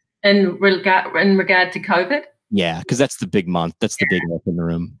those? In regard to COVID? Yeah, because that's the big month. That's the big month in the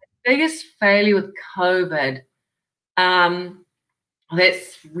room. Biggest failure with COVID.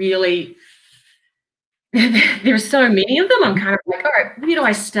 That's really... There's so many of them. I'm kind of like, all right, where do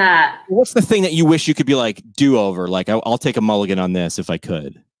I start? What's the thing that you wish you could be like do over? Like, I'll take a mulligan on this if I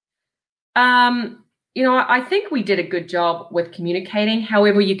could. I think we did a good job with communicating.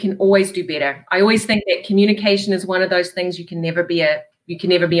 However, you can always do better. I always think that communication is one of those things you can never be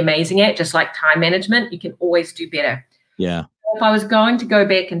amazing at. Just like time management, you can always do better. Yeah. If I was going to go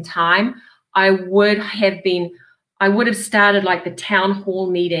back in time, I would have started like the town hall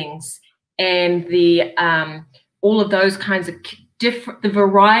meetings and the all of those kinds of the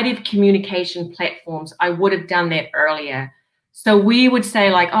variety of communication platforms. I would have done that earlier. So we would say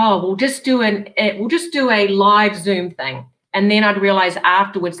like, oh, we'll just do a live Zoom thing. And then I'd realize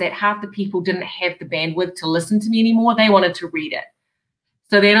afterwards that half the people didn't have the bandwidth to listen to me anymore. They wanted to read it.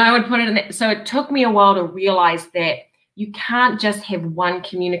 So then I would put it in that. So it took me a while to realize that you can't just have one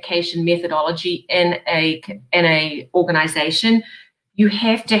communication methodology in a organization. you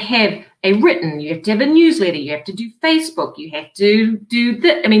have to have a written, you have to have a newsletter, you have to do Facebook, you have to do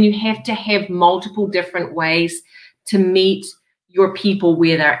that. I mean, you have to have multiple different ways to meet your people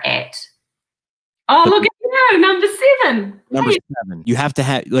where they're at. Oh, look at you, number 7. Number 7. You have to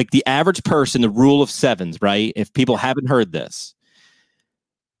have, like, the average person, the rule of 7s, right? If people haven't heard this,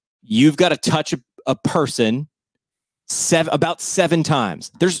 you've got to touch a person about 7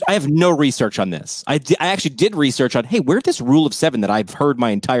 times. I have no research on this. I actually did research on, hey, where'd this rule of 7 that I've heard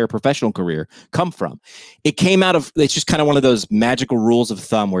my entire professional career come from? It came out of, it's just kind of one of those magical rules of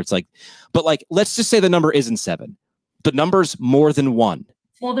thumb where it's like, but like, let's just say the number isn't 7. The number's more than 1.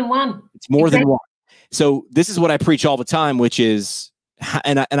 It's more than 1. It's more than 1. So this is what I preach all the time, which is,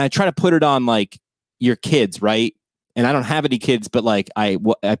 and I try to put it on like your kids, right? And I don't have any kids, but like I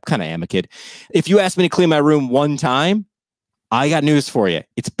kind of am a kid. If you ask me to clean my room one time, I got news for you.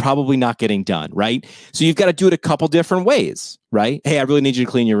 It's probably not getting done, right? So you've got to do it a couple different ways, right? Hey, I really need you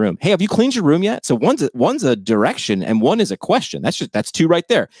to clean your room. Hey, have you cleaned your room yet? So one's a direction and one is a question. That's 2 right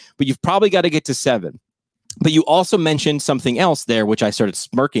there. But you've probably got to get to 7. But you also mentioned something else there, which I started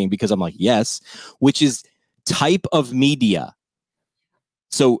smirking because I'm like, yes, which is type of media.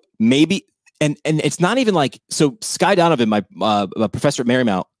 So maybe, and it's not even like, so Sky Donovan, my professor at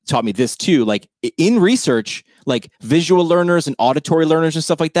Marymount, taught me this too. Like in research, like visual learners and auditory learners and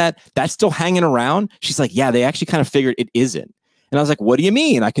stuff like that, that's still hanging around. She's like, yeah, they actually kind of figured it isn't. And I was like, what do you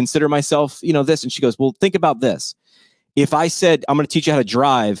mean? I consider myself, this. And she goes, well, think about this. If I said, I'm going to teach you how to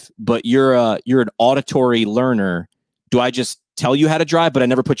drive, but you're an auditory learner, do I just tell you how to drive, but I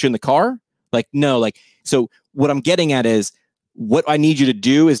never put you in the car? Like, no, like, so what I'm getting at is what I need you to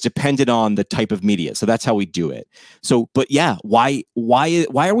do is dependent on the type of media. So that's how we do it. So, but yeah, why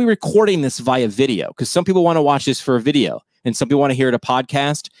are we recording this via video? Because some people want to watch this for a video and some people want to hear it a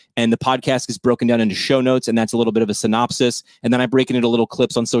podcast, and the podcast is broken down into show notes. And that's a little bit of a synopsis. And then I break it into little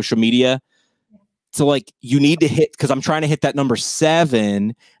clips on social media. So like you need to hit, because I'm trying to hit that number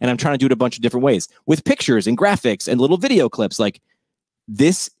 7 and I'm trying to do it a bunch of different ways with pictures and graphics and little video clips. Like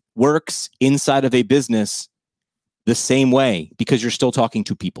this works inside of a business the same way because you're still talking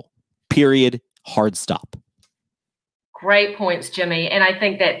to people, period, hard stop. Great points, Jimmy. And I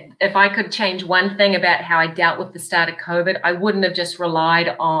think that if I could change one thing about how I dealt with the start of COVID, I wouldn't have just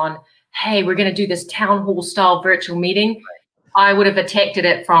relied on, hey, we're going to do this town hall style virtual meeting. I would have attacked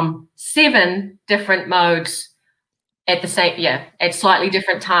it from 7 different modes at at slightly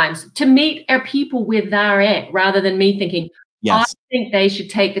different times to meet our people where they're at, rather than me thinking, yes, I think they should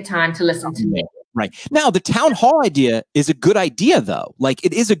take the time to listen to me. Right. Now, the town hall idea is a good idea, though. Like,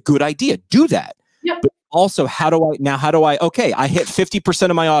 it is a good idea. Do that. Yep. But also, I hit 50%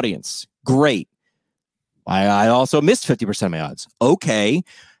 of my audience. Great. I also missed 50% of my odds. Okay.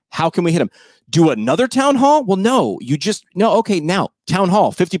 How can we hit them? Do another town hall? Well, no, okay, now town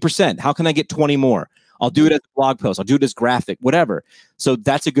hall, 50%. How can I get 20 more? I'll do it as a blog post. I'll do it as graphic, whatever. So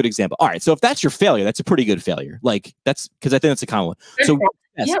that's a good example. All right. So if that's your failure, that's a pretty good failure. Like that's because I think that's a common one. So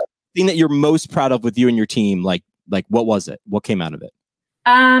thing that you're most proud of with you and your team, like what was it? What came out of it?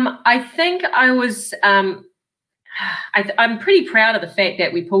 I think I was, I'm pretty proud of the fact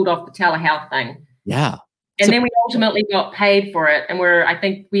that we pulled off the telehealth thing. Yeah. And then we ultimately got paid for it. And I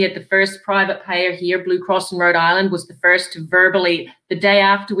think we had the first private payer here. Blue Cross in Rhode Island was the first to verbally, the day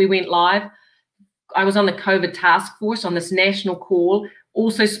after we went live, I was on the COVID task force on this national call,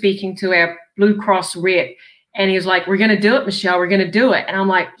 also speaking to our Blue Cross rep. And he was like, we're going to do it, Michelle, we're going to do it. And I'm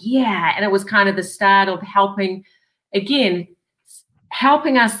like, yeah. And it was kind of the start of helping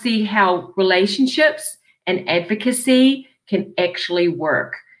us see how relationships and advocacy can actually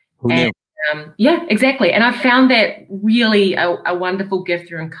work. And yeah, exactly. And I found that really a wonderful gift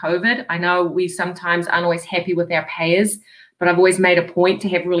during COVID. I know we sometimes aren't always happy with our payers, but I've always made a point to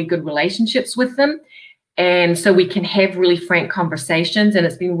have really good relationships with them. And so we can have really frank conversations, and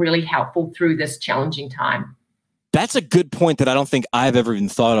it's been really helpful through this challenging time. That's a good point that I don't think I've ever even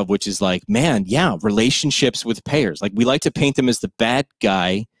thought of, which is like, man, yeah, relationships with payers. Like we like to paint them as the bad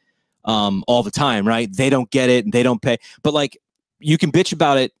guy all the time, right? They don't get it and they don't pay. But like you can bitch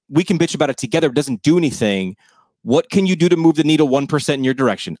about it. We can bitch about it together. It doesn't do anything. What can you do to move the needle 1% in your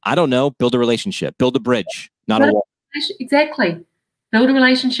direction? I don't know. Build a relationship. Build a bridge, not a wall. Exactly. Build a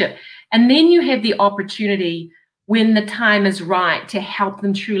relationship. And then you have the opportunity when the time is right to help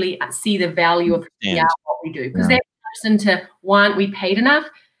them truly see the value of what we do. Because that person to want, we paid enough,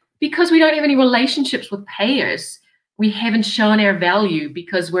 because we don't have any relationships with payers. We haven't shown our value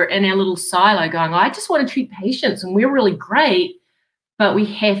because we're in our little silo going, I just want to treat patients and we're really great. But we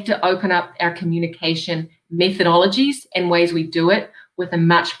have to open up our communication methodologies and ways we do it with a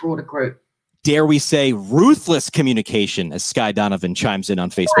much broader group. dare we say, ruthless communication, as Sky Donovan chimes in on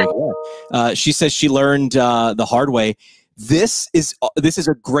Facebook. She says she learned the hard way. This is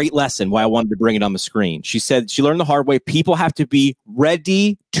a great lesson, why I wanted to bring it on the screen. She said she learned the hard way. People have to be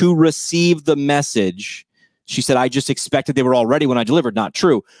ready to receive the message. She said, I just expected they were all ready when I delivered. Not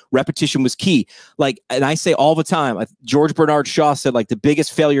true. Repetition was key. Like, and I say all the time, George Bernard Shaw said, like, the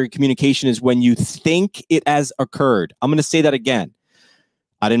biggest failure in communication is when you think it has occurred. I'm going to say that again.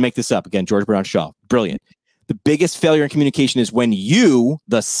 I didn't make this up. Again, George Bernard Shaw. Brilliant. The biggest failure in communication is when you,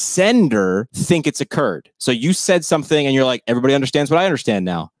 the sender, think it's occurred. So you said something and you're like, everybody understands what I understand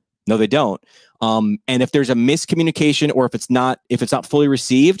now. No, they don't. And if there's a miscommunication, or if it's not fully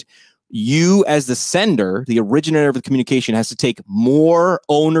received, you as the sender, the originator of the communication, has to take more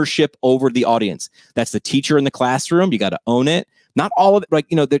ownership over the audience. That's the teacher in the classroom. You got to own it. Not all of it, like,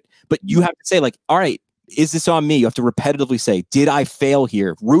 but you have to say, like, all right, is this on me? You have to repetitively say, did I fail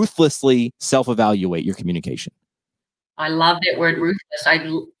here? Ruthlessly self-evaluate your communication. I love that word,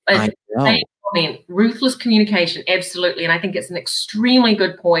 ruthless. I know. Ruthless communication, absolutely. And I think it's an extremely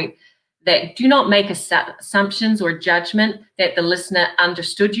good point, that do not make assumptions or judgment that the listener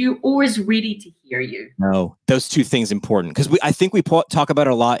understood you or is ready to hear you. No, those two things important, because I think we talk about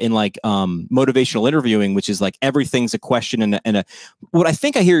it a lot in like motivational interviewing, which is like everything's a question and what I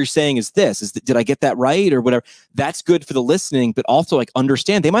think I hear you saying is this: is that, did I get that right or whatever? That's good for the listening, but also like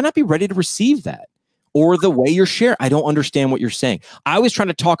understand they might not be ready to receive that, or the way you're sharing. I don't understand what you're saying. I was trying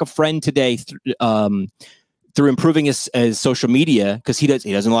to talk a friend today through improving his social media, because he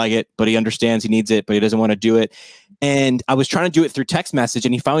doesn't like it, but he understands he needs it, but he doesn't want to do it. And I was trying to do it through text message,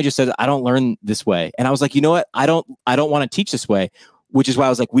 and he finally just said, I don't learn this way. And I was like, you know what? I don't want to teach this way, which is why I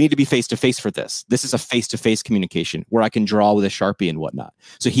was like, we need to be face-to-face for this. This is a face-to-face communication where I can draw with a Sharpie and whatnot.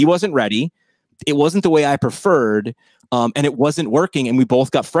 So he wasn't ready. It wasn't the way I preferred. And it wasn't working. And we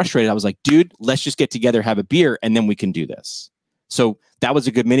both got frustrated. I was like, dude, let's just get together, have a beer, and then we can do this. So that was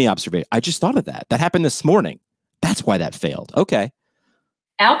a good mini observation. I just thought of that. That happened this morning. That's why that failed. Okay.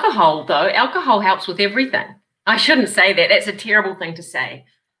 Alcohol, though, alcohol helps with everything. I shouldn't say that. That's a terrible thing to say.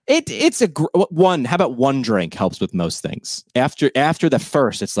 It's one. How about one drink helps with most things? After the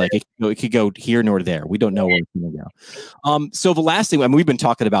first, it's like it could go here nor there. We don't know where it's going to go. So the last thing, I mean, we've been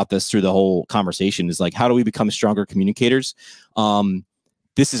talking about this through the whole conversation, is like, how do we become stronger communicators?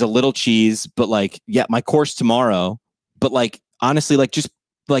 This is a little cheese, but like, yeah, my course tomorrow. But like, honestly, like, just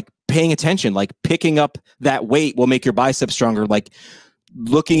like paying attention, like picking up that weight will make your biceps stronger. Like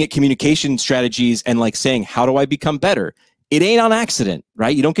looking at communication strategies and like saying, how do I become better? It ain't on accident,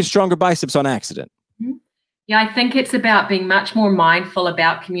 right? You don't get stronger biceps on accident. Yeah, I think it's about being much more mindful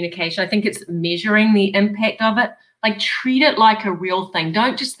about communication. I think it's measuring the impact of it. Like treat it like a real thing.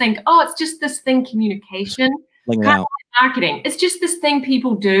 Don't just think, oh, it's just this thing, communication. Kind of like marketing. It's just this thing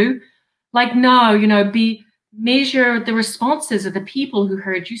people do. Like, no, measure the responses of the people who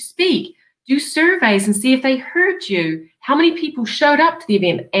heard you speak. Do surveys and see if they heard you. How many people showed up to the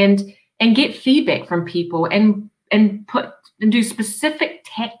event, and get feedback from people, and do specific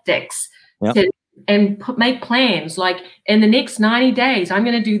tactics. Yep. Make plans. Like in the next 90 days, I'm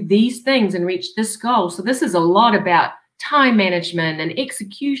going to do these things and reach this goal. So this is a lot about time management and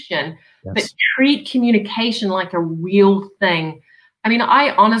execution, yes. But treat communication like a real thing. I mean,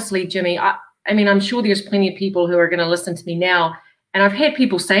 I honestly, Jimmy, I mean, I'm sure there's plenty of people who are going to listen to me now. And I've had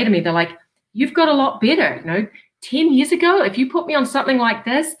people say to me, they're like, you've got a lot better. 10 years ago, if you put me on something like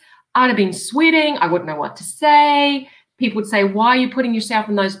this, I'd have been sweating. I wouldn't know what to say. People would say, why are you putting yourself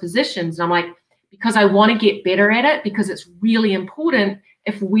in those positions? And I'm like, because I want to get better at it, because it's really important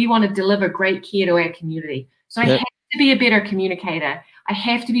if we want to deliver great care to our community. So I have to be a better communicator. I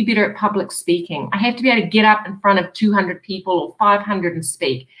have to be better at public speaking. I have to be able to get up in front of 200 people or 500 and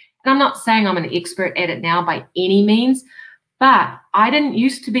speak. And I'm not saying I'm an expert at it now by any means, but I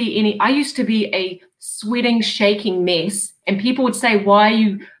used to be a sweating, shaking mess. And people would say, why are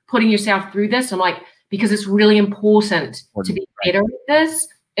you putting yourself through this? I'm like, because it's really important to be better at this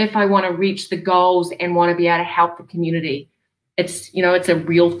if I want to reach the goals and want to be able to help the community. It's a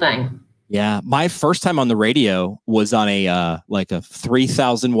real thing. Yeah. My first time on the radio was on a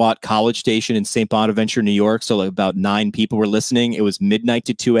 3,000 watt college station in St. Bonaventure, New York. So like about 9 people were listening. It was midnight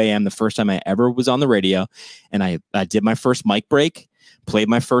to 2 a.m. the first time I ever was on the radio. And I did my first mic break, played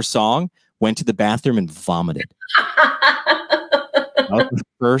my first song, went to the bathroom and vomited. That was the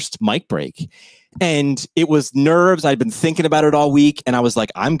first mic break. And it was nerves. I'd been thinking about it all week. And I was like,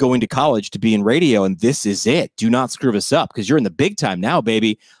 I'm going to college to be in radio. And this is it. Do not screw this up, because you're in the big time now,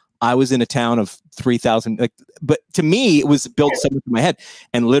 baby. I was in a town of 3,000. Like, but to me, it was built somewhere in my head,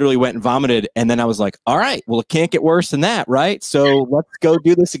 and literally went and vomited. And then I was like, all right, well, it can't get worse than that, right? So let's go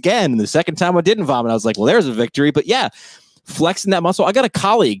do this again. And the second time I didn't vomit, I was like, well, there's a victory. But yeah, flexing that muscle. I got a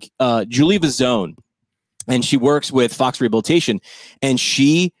colleague, Julie Vazone, and she works with Fox Rehabilitation, and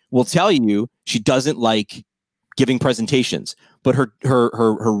she will tell you she doesn't like giving presentations, but her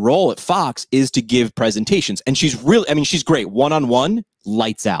role at Fox is to give presentations. And she's really, I mean, she's great. One-on-one,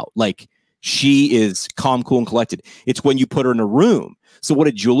 lights out. Like, she is calm, cool, and collected. It's when you put her in a room. So what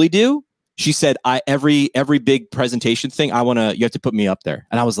did Julie do? She said, every big presentation thing, you have to put me up there.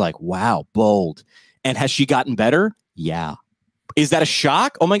 And I was like, wow, bold. And has she gotten better? Yeah. Is that a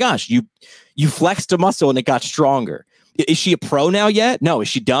shock? Oh my gosh, you flexed a muscle and it got stronger. Is she a pro now yet? No. Is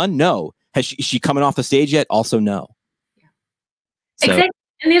she done? No. Is she coming off the stage yet? Also, no. Yeah. So. Exactly.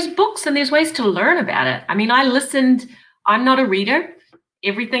 And there's books and there's ways to learn about it. I mean, I'm not a reader.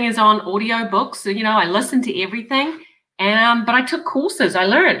 Everything is on audio books. So, I listen to everything. But I took courses. I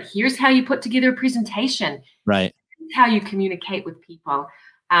learned, here's how you put together a presentation. Right. Here's how you communicate with people.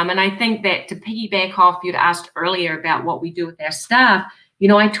 And I think that, to piggyback off, you'd asked earlier about what we do with our staff.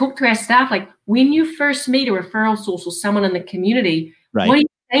 I talk to our staff, like, when you first meet a referral source or someone in the community, right, what do you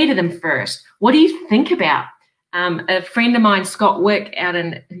say to them first? What do you think about? A friend of mine, Scott Wick,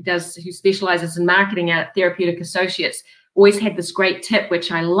 who specializes in marketing at Therapeutic Associates, always had this great tip,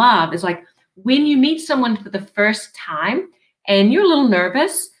 which I love, is like, when you meet someone for the first time and you're a little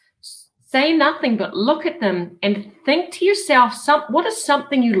nervous, say nothing, but look at them and think to yourself, what is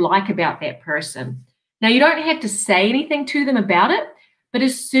something you like about that person? Now, you don't have to say anything to them about it, but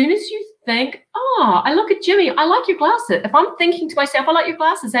as soon as you think, oh, I look at Jimmy, I like your glasses. If I'm thinking to myself, I like your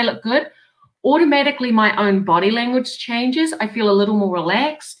glasses, they look good, automatically my own body language changes. I feel a little more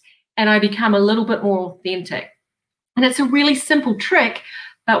relaxed and I become a little bit more authentic. And it's a really simple trick,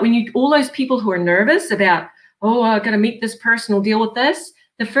 but when all those people who are nervous about, oh, I'm going to meet this person or deal with this,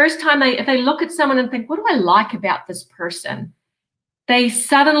 the first time if they look at someone and think, what do I like about this person? Their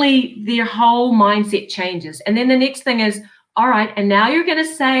whole mindset changes. And then the next thing is, all right, and now you're going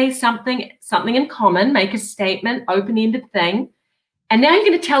to say something in common, make a statement, open-ended thing. And now you're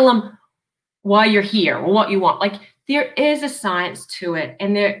going to tell them why you're here or what you want. Like, there is a science to it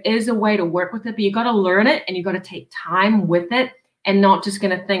and there is a way to work with it, but you got to learn it and you got to take time with it, and not just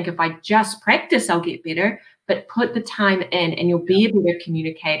going to think, if I just practice, I'll get better, but put the time in and you'll be a better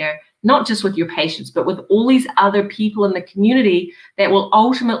communicator, not just with your patients, but with all these other people in the community that will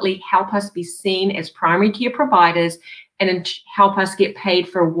ultimately help us be seen as primary care providers and help us get paid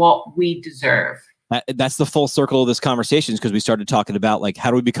for what we deserve. That's the full circle of this conversation, because we started talking about, like, how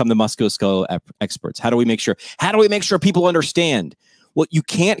do we become the musculoskeletal experts? How do we make sure people understand? Well, you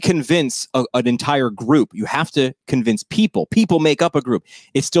can't convince an entire group. You have to convince people. People make up a group.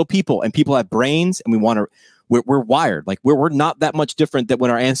 It's still people, and people have brains, and we're wired. Like, we're not that much different than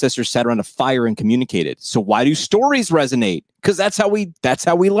when our ancestors sat around a fire and communicated. So why do stories resonate? Because that's how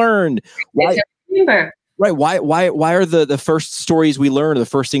we learned. Why? Right. Why are the first stories we learn, or the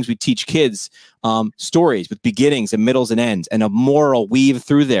first things we teach kids, stories with beginnings and middles and ends and a moral weave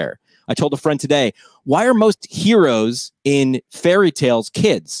through there? I told a friend today, why are most heroes in fairy tales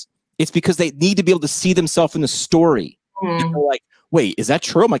kids? It's because they need to be able to see themselves in the story. And they're like, wait, is that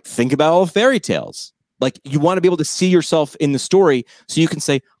true? I'm like, think about all the fairy tales. Like, you want to be able to see yourself in the story so you can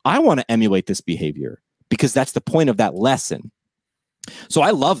say, I want to emulate this behavior, because that's the point of that lesson. So I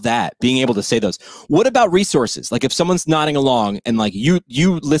love that, being able to say those. What about resources? Like, if someone's nodding along and, like, you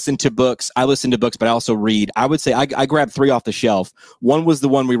listen to books, I listen to books, but I also read. I would say I grabbed 3 off the shelf. One was the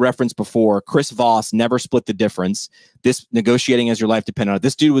one we referenced before, Chris Voss, Never Split the Difference. This, Negotiating as Your Life Depended on It.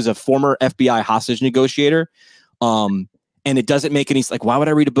 This dude was a former FBI hostage negotiator. And it doesn't make any, like, why would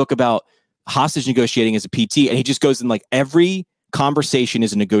I read a book about hostage negotiating as a PT? And he just goes in, like, every conversation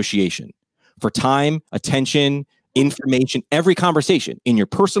is a negotiation for time, attention, information, every conversation in your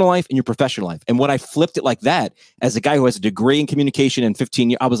personal life, in your professional life. And when I flipped it like that, as a guy who has a degree in communication in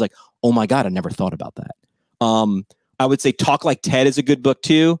 15 years, I was like, oh my God, I never thought about that. I would say Talk Like TED is a good book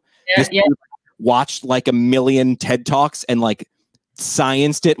too. Yeah. Watched like a million TED Talks and, like,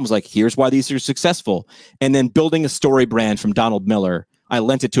 scienced it and was like, here's why these are successful. And then Building a Story Brand from Donald Miller. I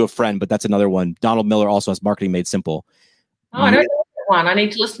lent it to a friend, but that's another one. Donald Miller also has Marketing Made Simple. Oh, I don't know that one. I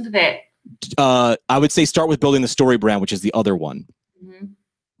need to listen to that. I would say start with Building the Story Brand, which is the other one.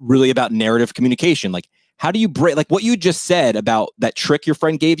 Really about narrative communication. Like, how do you break, like what you just said about that trick your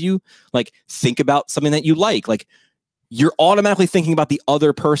friend gave you? Like, think about something that you like. Like, you're automatically thinking about the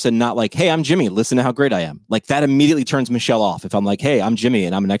other person, not like, hey, I'm Jimmy, listen to how great I am. Like, that immediately turns Michelle off. If I'm like, hey, I'm Jimmy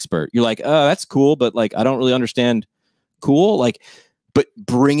and I'm an expert, you're like, oh, that's cool, but, like, I don't really understand cool. Like, but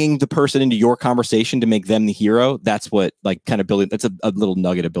bringing the person into your conversation to make them the hero, that's what like kind of building. That's a little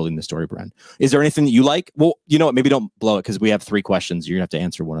nugget of building the story brand. Is there anything that you like? Well, you know what? Maybe don't blow it because we have 3 questions. You're gonna have to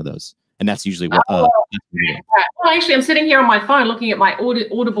answer one of those, and that's usually what. Well, actually, I'm sitting here on my phone looking at my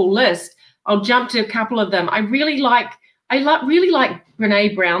Audible list. I'll jump to a couple of them. I really like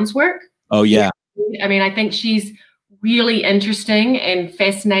Brene Brown's work. Oh yeah. I mean, I think she's really interesting and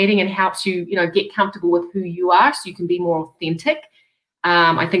fascinating and helps you, get comfortable with who you are so you can be more authentic.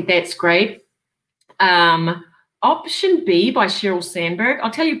 I think that's great. Option B by Sheryl Sandberg. I'll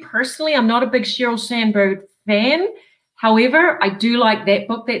tell you personally, I'm not a big Sheryl Sandberg fan. However, I do like that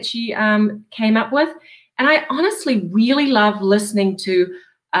book that she came up with. And I honestly really love listening to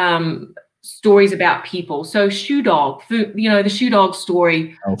stories about people. So Shoe Dog, the Shoe Dog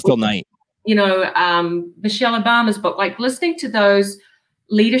story. Oh, Phil Knight. Michelle Obama's book, like listening to those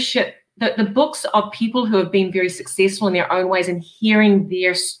leadership, the books of people who have been very successful in their own ways and hearing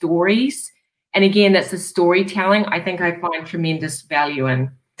their stories. And again, that's the storytelling I think I find tremendous value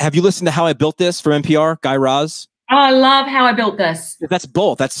in. Have you listened to How I Built This from NPR, Guy Raz? Oh, I love How I Built This. That's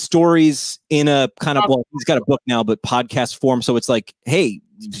both. That's stories in a kind of, well, he's got a book now, but podcast form. So it's like, hey,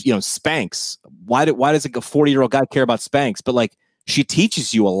 Spanx. Why does a 40-year-old guy care about Spanx? But like, she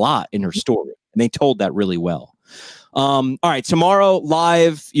teaches you a lot in her story, and they told that really well. All right, tomorrow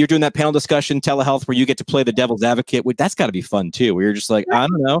live, you're doing that panel discussion, telehealth, where you get to play the devil's advocate. That's got to be fun too. Where you're just like, I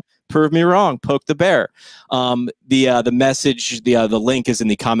don't know, prove me wrong, poke the bear. The message, the link is in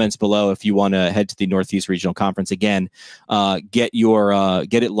the comments below if you want to head to the Northeast Regional Conference again. Get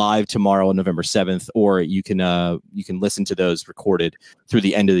it live tomorrow on November 7th, or you can listen to those recorded through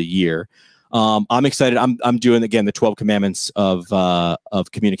the end of the year. I'm excited. I'm doing again the 12 commandments of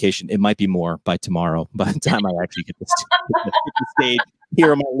communication. It might be more by tomorrow, by the time I actually get the stage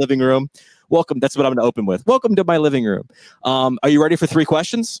here in my living room. Welcome. That's what I'm going to open with. Welcome to my living room. Are you ready for 3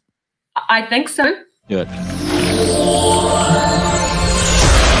 questions? I think so. Good.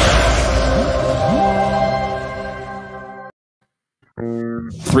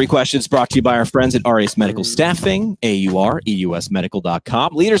 3 questions brought to you by our friends at RAS Medical Staffing,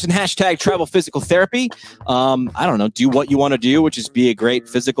 AUR-EUSmedical.com. Leaders in hashtag travel physical therapy. I don't know, do what you want to do, which is be a great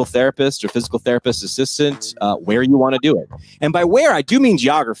physical therapist or physical therapist assistant where you want to do it. And by where, I do mean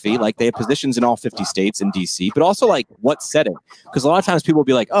geography, like they have positions in all 50 states and DC, but also like what setting. Because a lot of times people will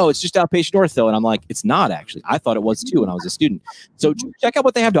be like, oh, it's just outpatient ortho. And I'm like, it's not actually. I thought it was too when I was a student. So check out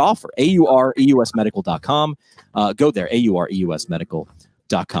what they have to offer, AUR-EUSmedical.com. Go there, AUR-EUSmedical.com.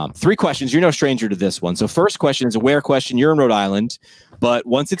 3 questions. You're no stranger to this one. So first question is a where question. You're in Rhode Island, but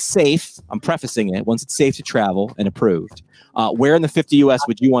once it's safe, I'm prefacing it, once it's safe to travel and approved, where in the 50 US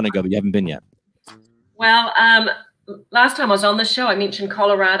would you want to go, but you haven't been yet? Well, last time I was on the show, I mentioned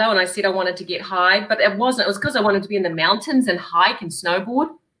Colorado and I said I wanted to get high, but it wasn't. It was because I wanted to be in the mountains and hike and snowboard.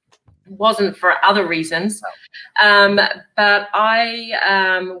 It wasn't for other reasons. But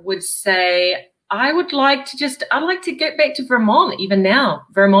I would say I'd like to get back to Vermont even now,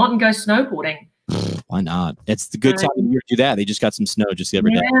 Vermont, and go snowboarding. Why not? It's the good time of year to do that. They just got some snow just the other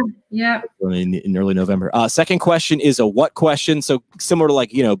day. Yeah. In early November. Second question is a what question. So similar to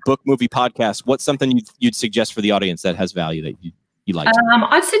like, book, movie, podcast, what's something you'd suggest for the audience that has value that you like?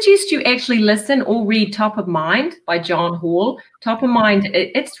 I'd suggest you actually listen or read Top of Mind by John Hall. Top of Mind,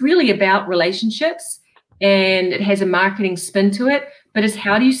 it's really about relationships and it has a marketing spin to it, but it's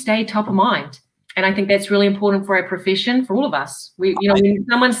how do you stay top of mind? And I think that's really important for our profession, for all of us. When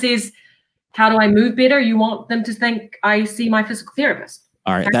someone says, how do I move better? You want them to think, I see my physical therapist.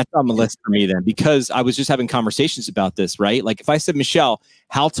 All right. That's on the list for me then, because I was just having conversations about this, right? Like if I said, Michelle,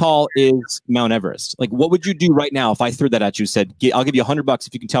 how tall is Mount Everest? Like, what would you do right now if I threw that at you, said, I'll give you $100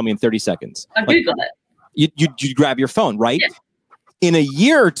 if you can tell me in 30 seconds. I'll Google it. You'd grab your phone, right? Yeah. In a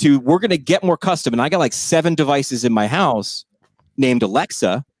year or two, we're going to get more custom. And I got like 7 devices in my house named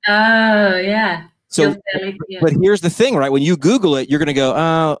Alexa. Oh, yeah. So, but here's the thing, right? When you Google it, you're going to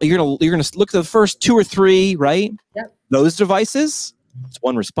go, you're going to look at the first 2 or 3, right? Yep. Those devices, it's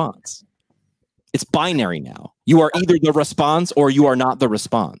one response. It's binary now. You are either the response or you are not the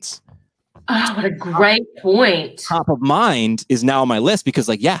response. Oh, what a great point. Top of mind is now on my list because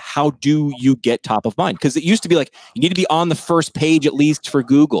how do you get top of mind? Because it used to be like, you need to be on the first page at least for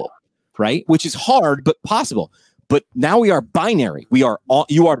Google, right? Which is hard, but possible. But now we are binary. We are all,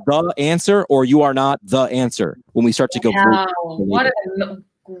 you are the answer or you are not the answer when we start to go. Wow, what a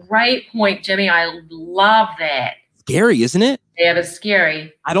great point, Jimmy. I love that. Scary, isn't it? Yeah, it's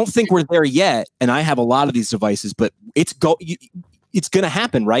scary. I don't think we're there yet. And I have a lot of these devices, but it's going to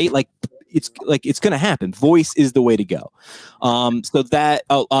happen, right? It's going to happen. Voice is the way to go. So that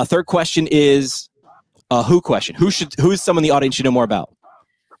third question is, Who question? Who's someone in the audience should know more about?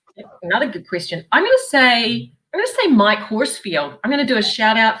 Another good question. I'm going to say Mike Horsfield. I'm going to do a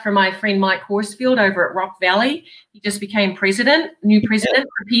shout out for my friend Mike Horsfield over at Rock Valley. He just became new president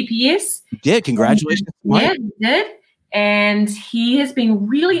for PPS. He did. Congratulations, Mike. Yeah, he did. And he has been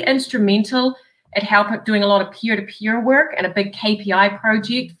really instrumental at doing a lot of peer-to-peer work and a big KPI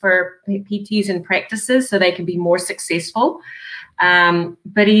project for PTs and practices so they can be more successful.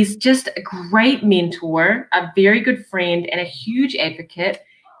 But he's just a great mentor, a very good friend, and a huge advocate.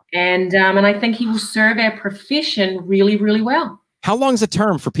 And I think he will serve our profession really, really well. How long is the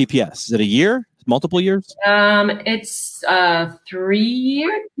term for PPS? Is it a year? Multiple years? It's 3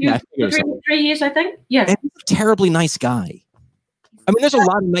 years. Yeah, 3 years, I think. Yeah. And he's a terribly nice guy. I mean, there's a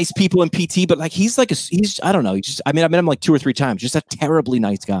lot of nice people in PT, but like he's I don't know. I met him like 2 or 3 times. Just a terribly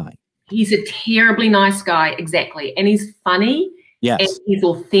nice guy. He's a terribly nice guy, exactly. And he's funny. Yes. And he's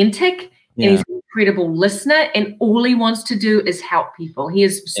authentic. Yeah. And he's an incredible listener. And all he wants to do is help people. He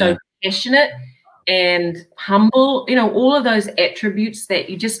is so passionate and humble. You know, all of those attributes that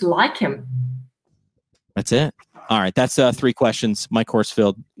you just like him. That's it. All right. That's 3 questions. Mike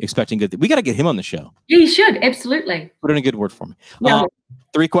Horsfield, expecting good. We got to get him on the show. Yeah, you should. Absolutely. Put in a good word for me. Yeah.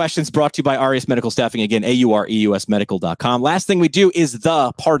 3 questions brought to you by Aureus Medical Staffing. Again, aureusmedical.com. Last thing we do is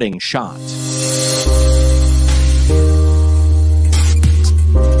the parting shot.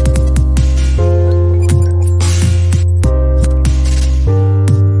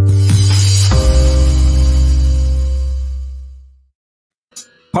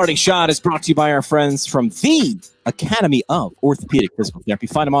 Parting shot is brought to you by our friends from the Academy of Orthopedic Physical Therapy.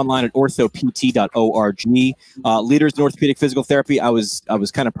 Find them online at orthopt.org. Leaders in Orthopedic Physical Therapy. I was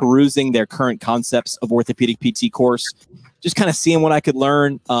kind of perusing their current concepts of orthopedic PT course, just kind of seeing what I could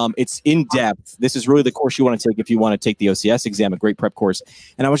learn. It's in depth. This is really the course you want to take if you want to take the OCS exam, a great prep course.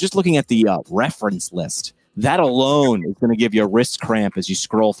 And I was just looking at the reference list. That alone is going to give you a wrist cramp as you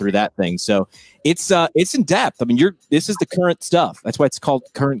scroll through that thing. So it's in depth. I mean, this is the current stuff. That's why it's called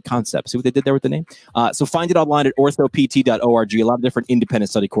current concepts. See what they did there with the name? So find it online at orthopt.org. A lot of different independent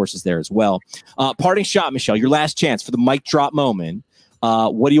study courses there as well. Parting shot, Michelle, your last chance for the mic drop moment.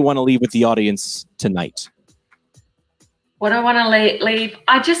 What do you want to leave with the audience tonight? What I want to leave,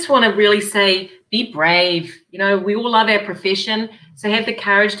 I just want to really say, be brave. You know, we all love our profession. So have the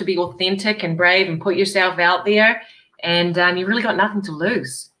courage to be authentic and brave and put yourself out there. And you really got nothing to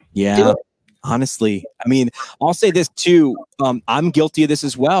lose. Yeah, honestly. I mean, I'll say this too. I'm guilty of this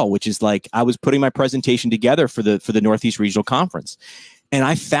as well, which is like I was putting my presentation together for the Northeast Regional Conference. And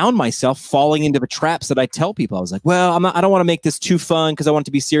I found myself falling into the traps that I tell people. I was like, well, I don't want to make this too fun because I want it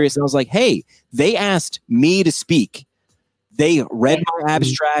to be serious. And I was like, hey, they asked me to speak. They read my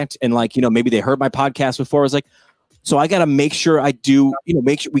abstract and like, you know, maybe they heard my podcast before. I was like, so I got to make sure I do, you know,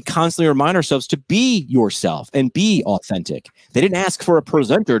 make sure we constantly remind ourselves to be yourself and be authentic. They didn't ask for a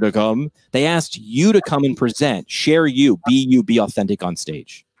presenter to come. They asked you to come and present, share you, be authentic on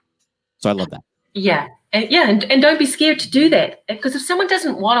stage. So I love that. Yeah. And don't be scared to do that, because if someone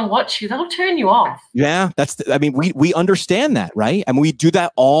doesn't want to watch you, they'll turn you off. Yeah, I mean, we understand that, right? And we do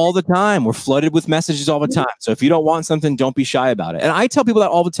that all the time. We're flooded with messages all the time. So if you don't want something, don't be shy about it. And I tell people that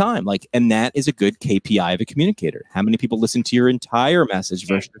all the time, like, and that is a good KPI of a communicator. How many people listen to your entire message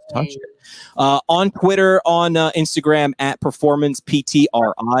versus touch it? On Twitter, on Instagram at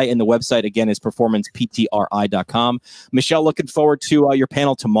PerformancePTRI, and the website again is performanceptri.com. Michelle, looking forward to your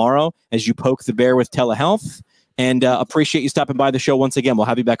panel tomorrow as you poke the bear with telehealth, and appreciate you stopping by the show once again. We'll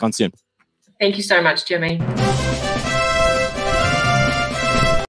have you back on soon. Thank you so much, Jimmy.